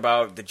talked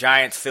about, the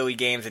Giants-Philly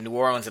games in New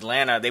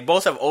Orleans-Atlanta, they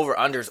both have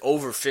over-unders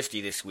over 50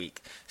 this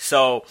week.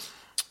 So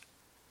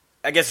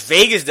I guess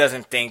Vegas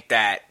doesn't think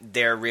that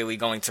they're really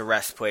going to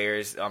rest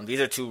players. These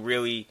are two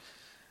really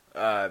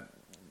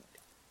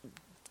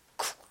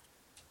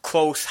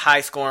close,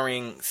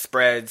 high-scoring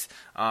spreads.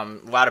 A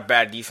lot of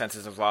bad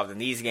defenses involved in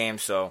these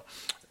games. So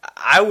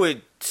I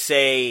would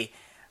say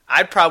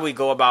I'd probably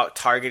go about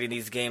targeting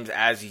these games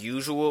as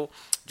usual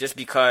just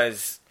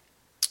because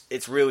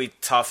it's really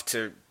tough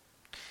to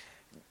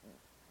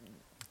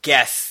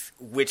guess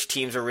which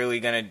teams are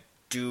really going to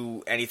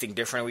do anything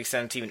different in Week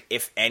 17,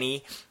 if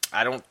any.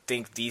 I don't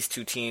think these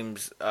two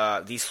teams,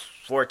 these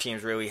four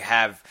teams really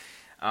have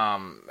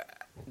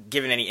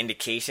given any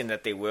indication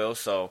that they will.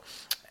 So,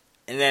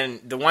 and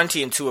then the one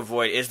team to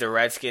avoid is the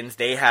Redskins.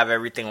 They have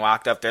everything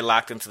locked up. They're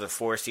locked into the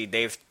 4 seed.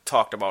 They've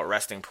talked about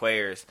resting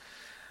players.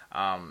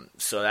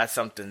 So that's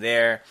something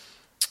there.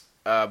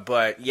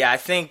 But, yeah, I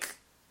think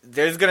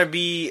there's going to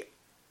be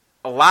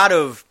a lot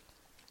of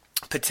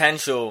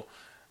potential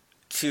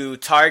to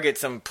target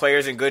some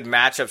players in good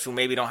matchups who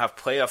maybe don't have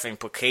playoff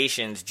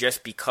implications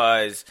just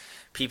because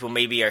people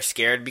maybe are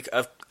scared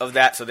of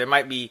that. So there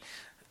might be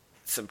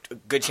some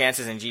good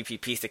chances in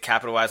GPPs to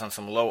capitalize on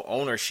some low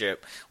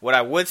ownership. What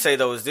I would say,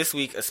 though, is this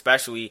week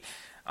especially,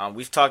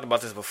 we've talked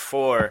about this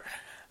before,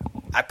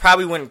 I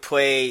probably wouldn't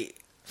play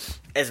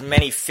as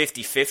many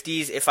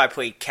 50-50s if I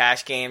played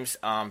cash games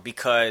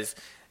because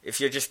if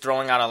you're just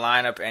throwing out a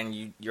lineup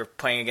and you're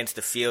playing against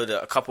the field,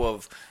 a couple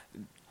of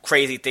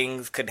crazy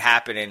things could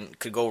happen and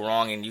could go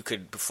wrong and you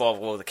could fall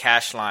below the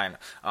cash line.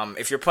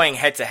 If you're playing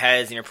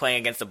head-to-heads and you're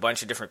playing against a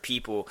bunch of different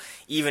people,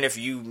 even if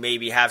you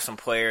maybe have some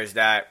players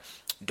that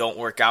don't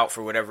work out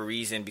for whatever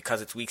reason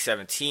because it's Week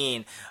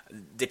 17,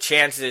 the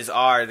chances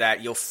are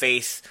that you'll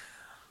face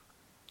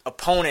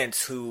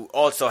opponents who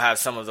also have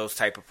some of those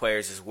type of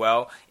players as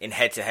well in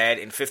head-to-head.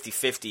 In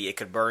 50-50, it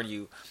could burn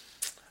you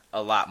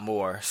a lot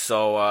more.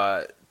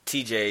 So,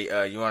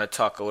 TJ, you want to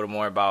talk a little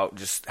more about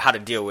just how to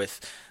deal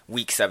with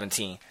Week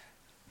 17?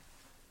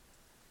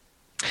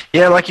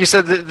 Yeah, like you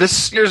said,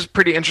 this year's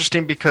pretty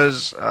interesting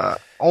because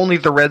only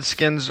the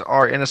Redskins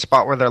are in a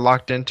spot where they're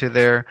locked into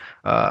their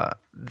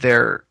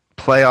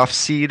playoff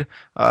seed.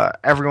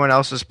 Everyone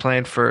else is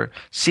playing for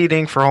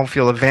seeding, for home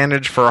field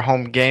advantage, for a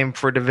home game,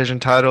 for a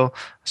division title.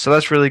 So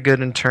that's really good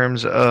in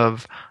terms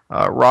of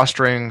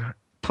rostering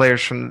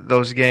players from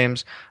those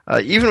games.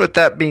 Even with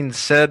that being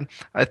said,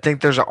 I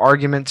think there's an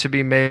argument to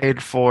be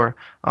made for,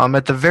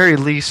 at the very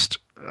least,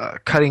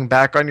 cutting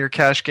back on your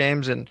cash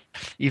games and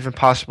even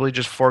possibly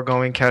just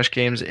foregoing cash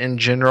games in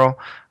general.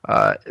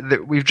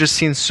 We've just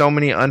seen so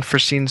many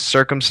unforeseen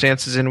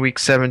circumstances in Week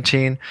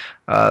 17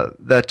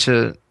 that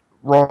to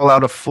roll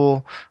out a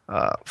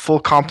full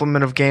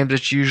complement of games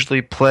that you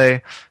usually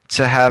play,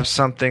 to have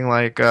something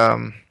like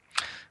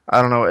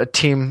I don't know, a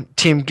team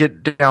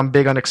get down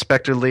big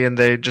unexpectedly and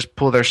they just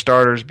pull their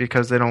starters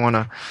because they don't want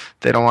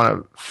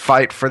to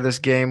fight for this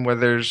game where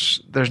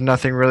there's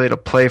nothing really to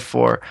play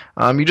for.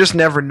 You just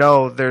never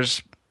know.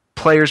 There's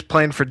players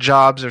playing for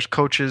jobs. There's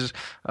coaches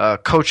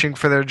coaching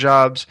for their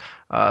jobs.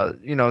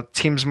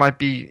 Teams might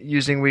be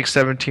using Week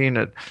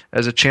 17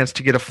 as a chance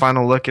to get a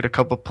final look at a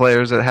couple of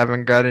players that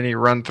haven't got any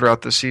run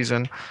throughout the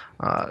season.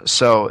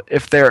 So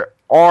if there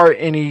are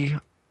any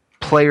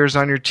players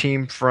on your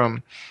team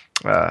from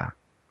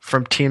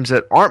teams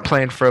that aren't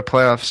playing for a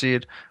playoff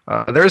seed,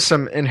 there's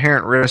some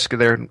inherent risk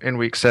there in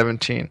Week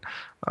 17.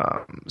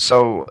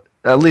 So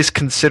at least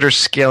consider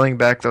scaling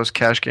back those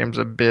cash games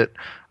a bit,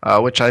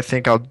 which I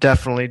think I'll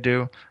definitely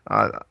do.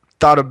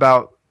 Thought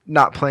about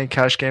not playing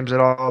cash games at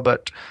all,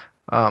 but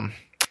I'm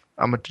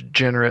a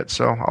degenerate,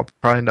 so I'll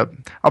probably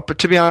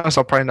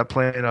end up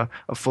playing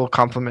a full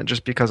complement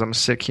just because I'm a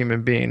sick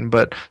human being.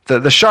 But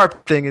the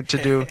sharp thing to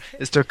do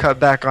is to cut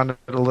back on it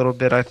a little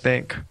bit, I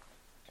think.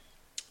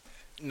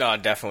 No,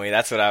 definitely.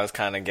 That's what I was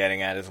kind of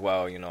getting at as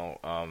well.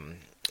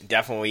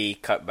 Definitely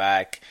cut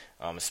back,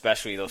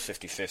 especially those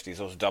 50-50s,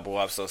 those double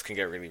ups. Those can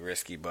get really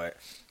risky, but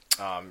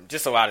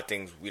just a lot of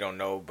things we don't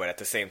know. But at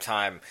the same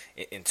time,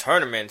 in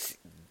tournaments,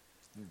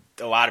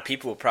 a lot of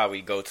people will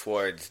probably go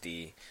towards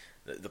the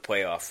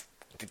playoff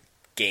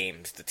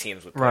games, the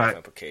teams with playoff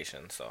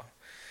implications. So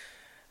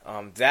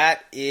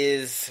that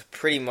is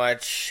pretty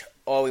much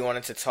all we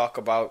wanted to talk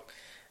about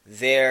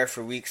there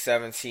for Week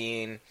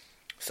 17.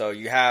 So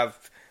you have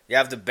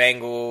the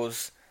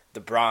Bengals, the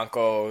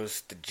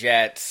Broncos, the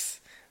Jets,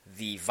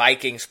 the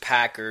Vikings,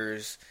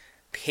 Packers,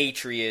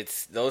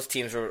 Patriots. Those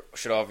teams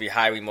should all be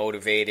highly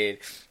motivated.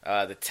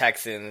 The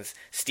Texans,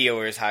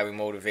 Steelers, highly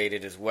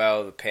motivated as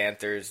well. The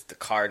Panthers, the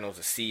Cardinals,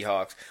 the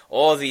Seahawks.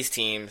 All of these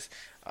teams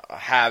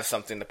have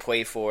something to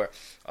play for.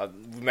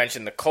 We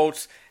mentioned the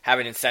Colts have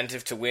an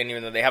incentive to win,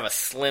 even though they have a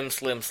slim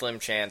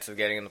chance of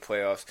getting in the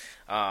playoffs.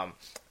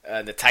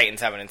 The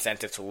Titans have an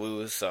incentive to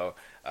lose. So,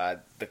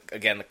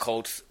 the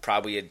Colts,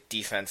 probably a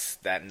defense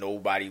that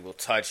nobody will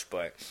touch,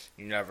 but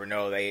you never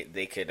know.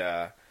 They could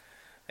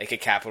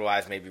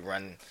capitalize, maybe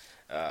run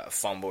a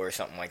fumble or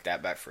something like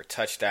that back for a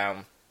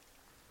touchdown.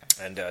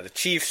 And the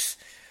Chiefs,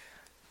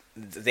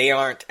 they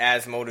aren't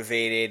as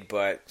motivated,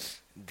 but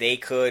they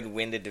could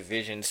win the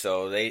division,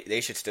 so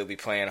they should still be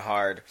playing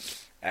hard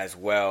as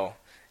well.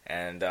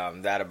 And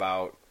that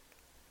about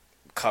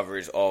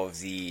covers all of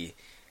the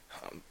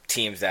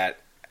teams that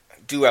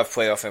do have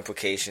playoff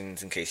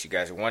implications, in case you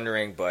guys are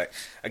wondering. But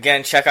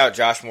again, check out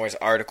Josh Moore's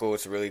article.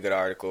 It's a really good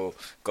article.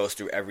 Goes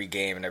through every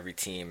game and every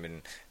team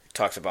and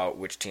talks about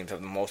which teams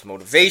have the most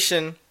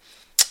motivation.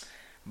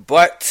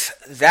 But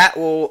that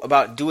will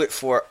about do it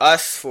for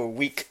us for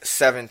Week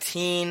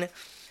 17.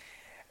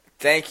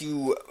 Thank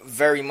you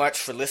very much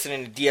for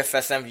listening to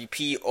DFS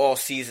MVP all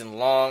season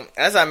long.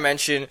 As I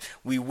mentioned,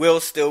 we will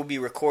still be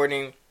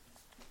recording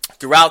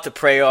throughout the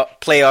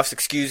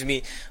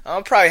playoffs.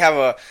 I'll probably have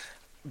a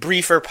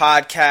briefer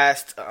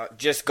podcast,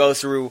 just go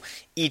through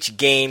each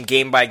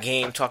game by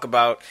game, talk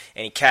about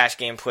any cash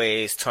game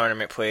plays,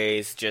 tournament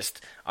plays,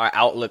 just our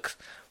outlook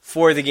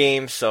for the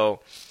game. So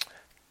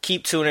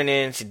keep tuning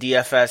in to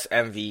DFS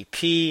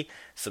MVP.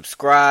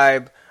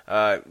 Subscribe.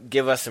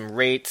 Give us some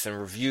rates and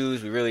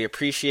reviews. We really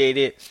appreciate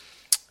it.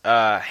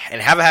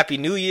 And have a happy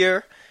new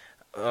year.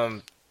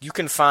 You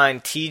can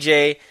find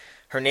TJ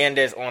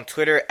Hernandez on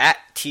Twitter at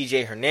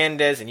TJ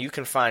Hernandez. And you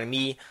can find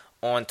me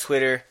on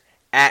Twitter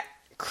at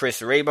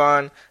Chris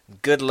Raybon.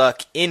 Good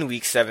luck in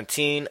Week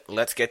 17.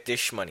 Let's get this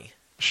shmoney.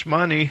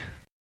 Shmoney.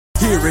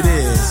 Here it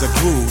is, a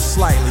groove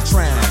slightly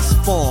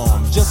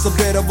transformed. Just a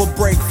bit of a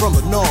break from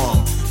the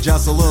norm.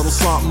 Just a little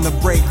something to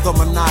break the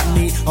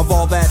monotony of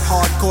all that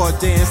hardcore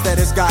dance that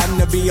has gotten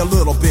to be a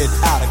little bit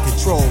out of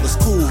control. It's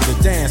cool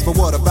to dance, but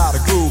what about a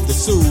groove that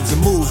soothes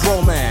and moves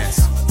romance?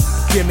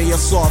 Give me a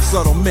soft,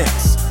 subtle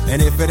mix,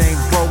 and if it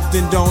ain't broke,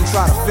 then don't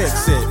try to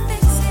fix it.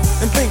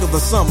 And think of the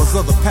summers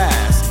of the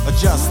past.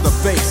 Adjust the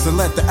bass and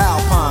let the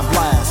Alpine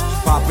blast.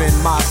 Pop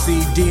in my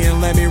CD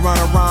and let me run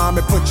a rhyme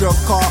and put your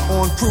car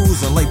on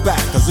cruise and lay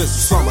back, cause it's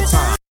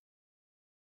summertime.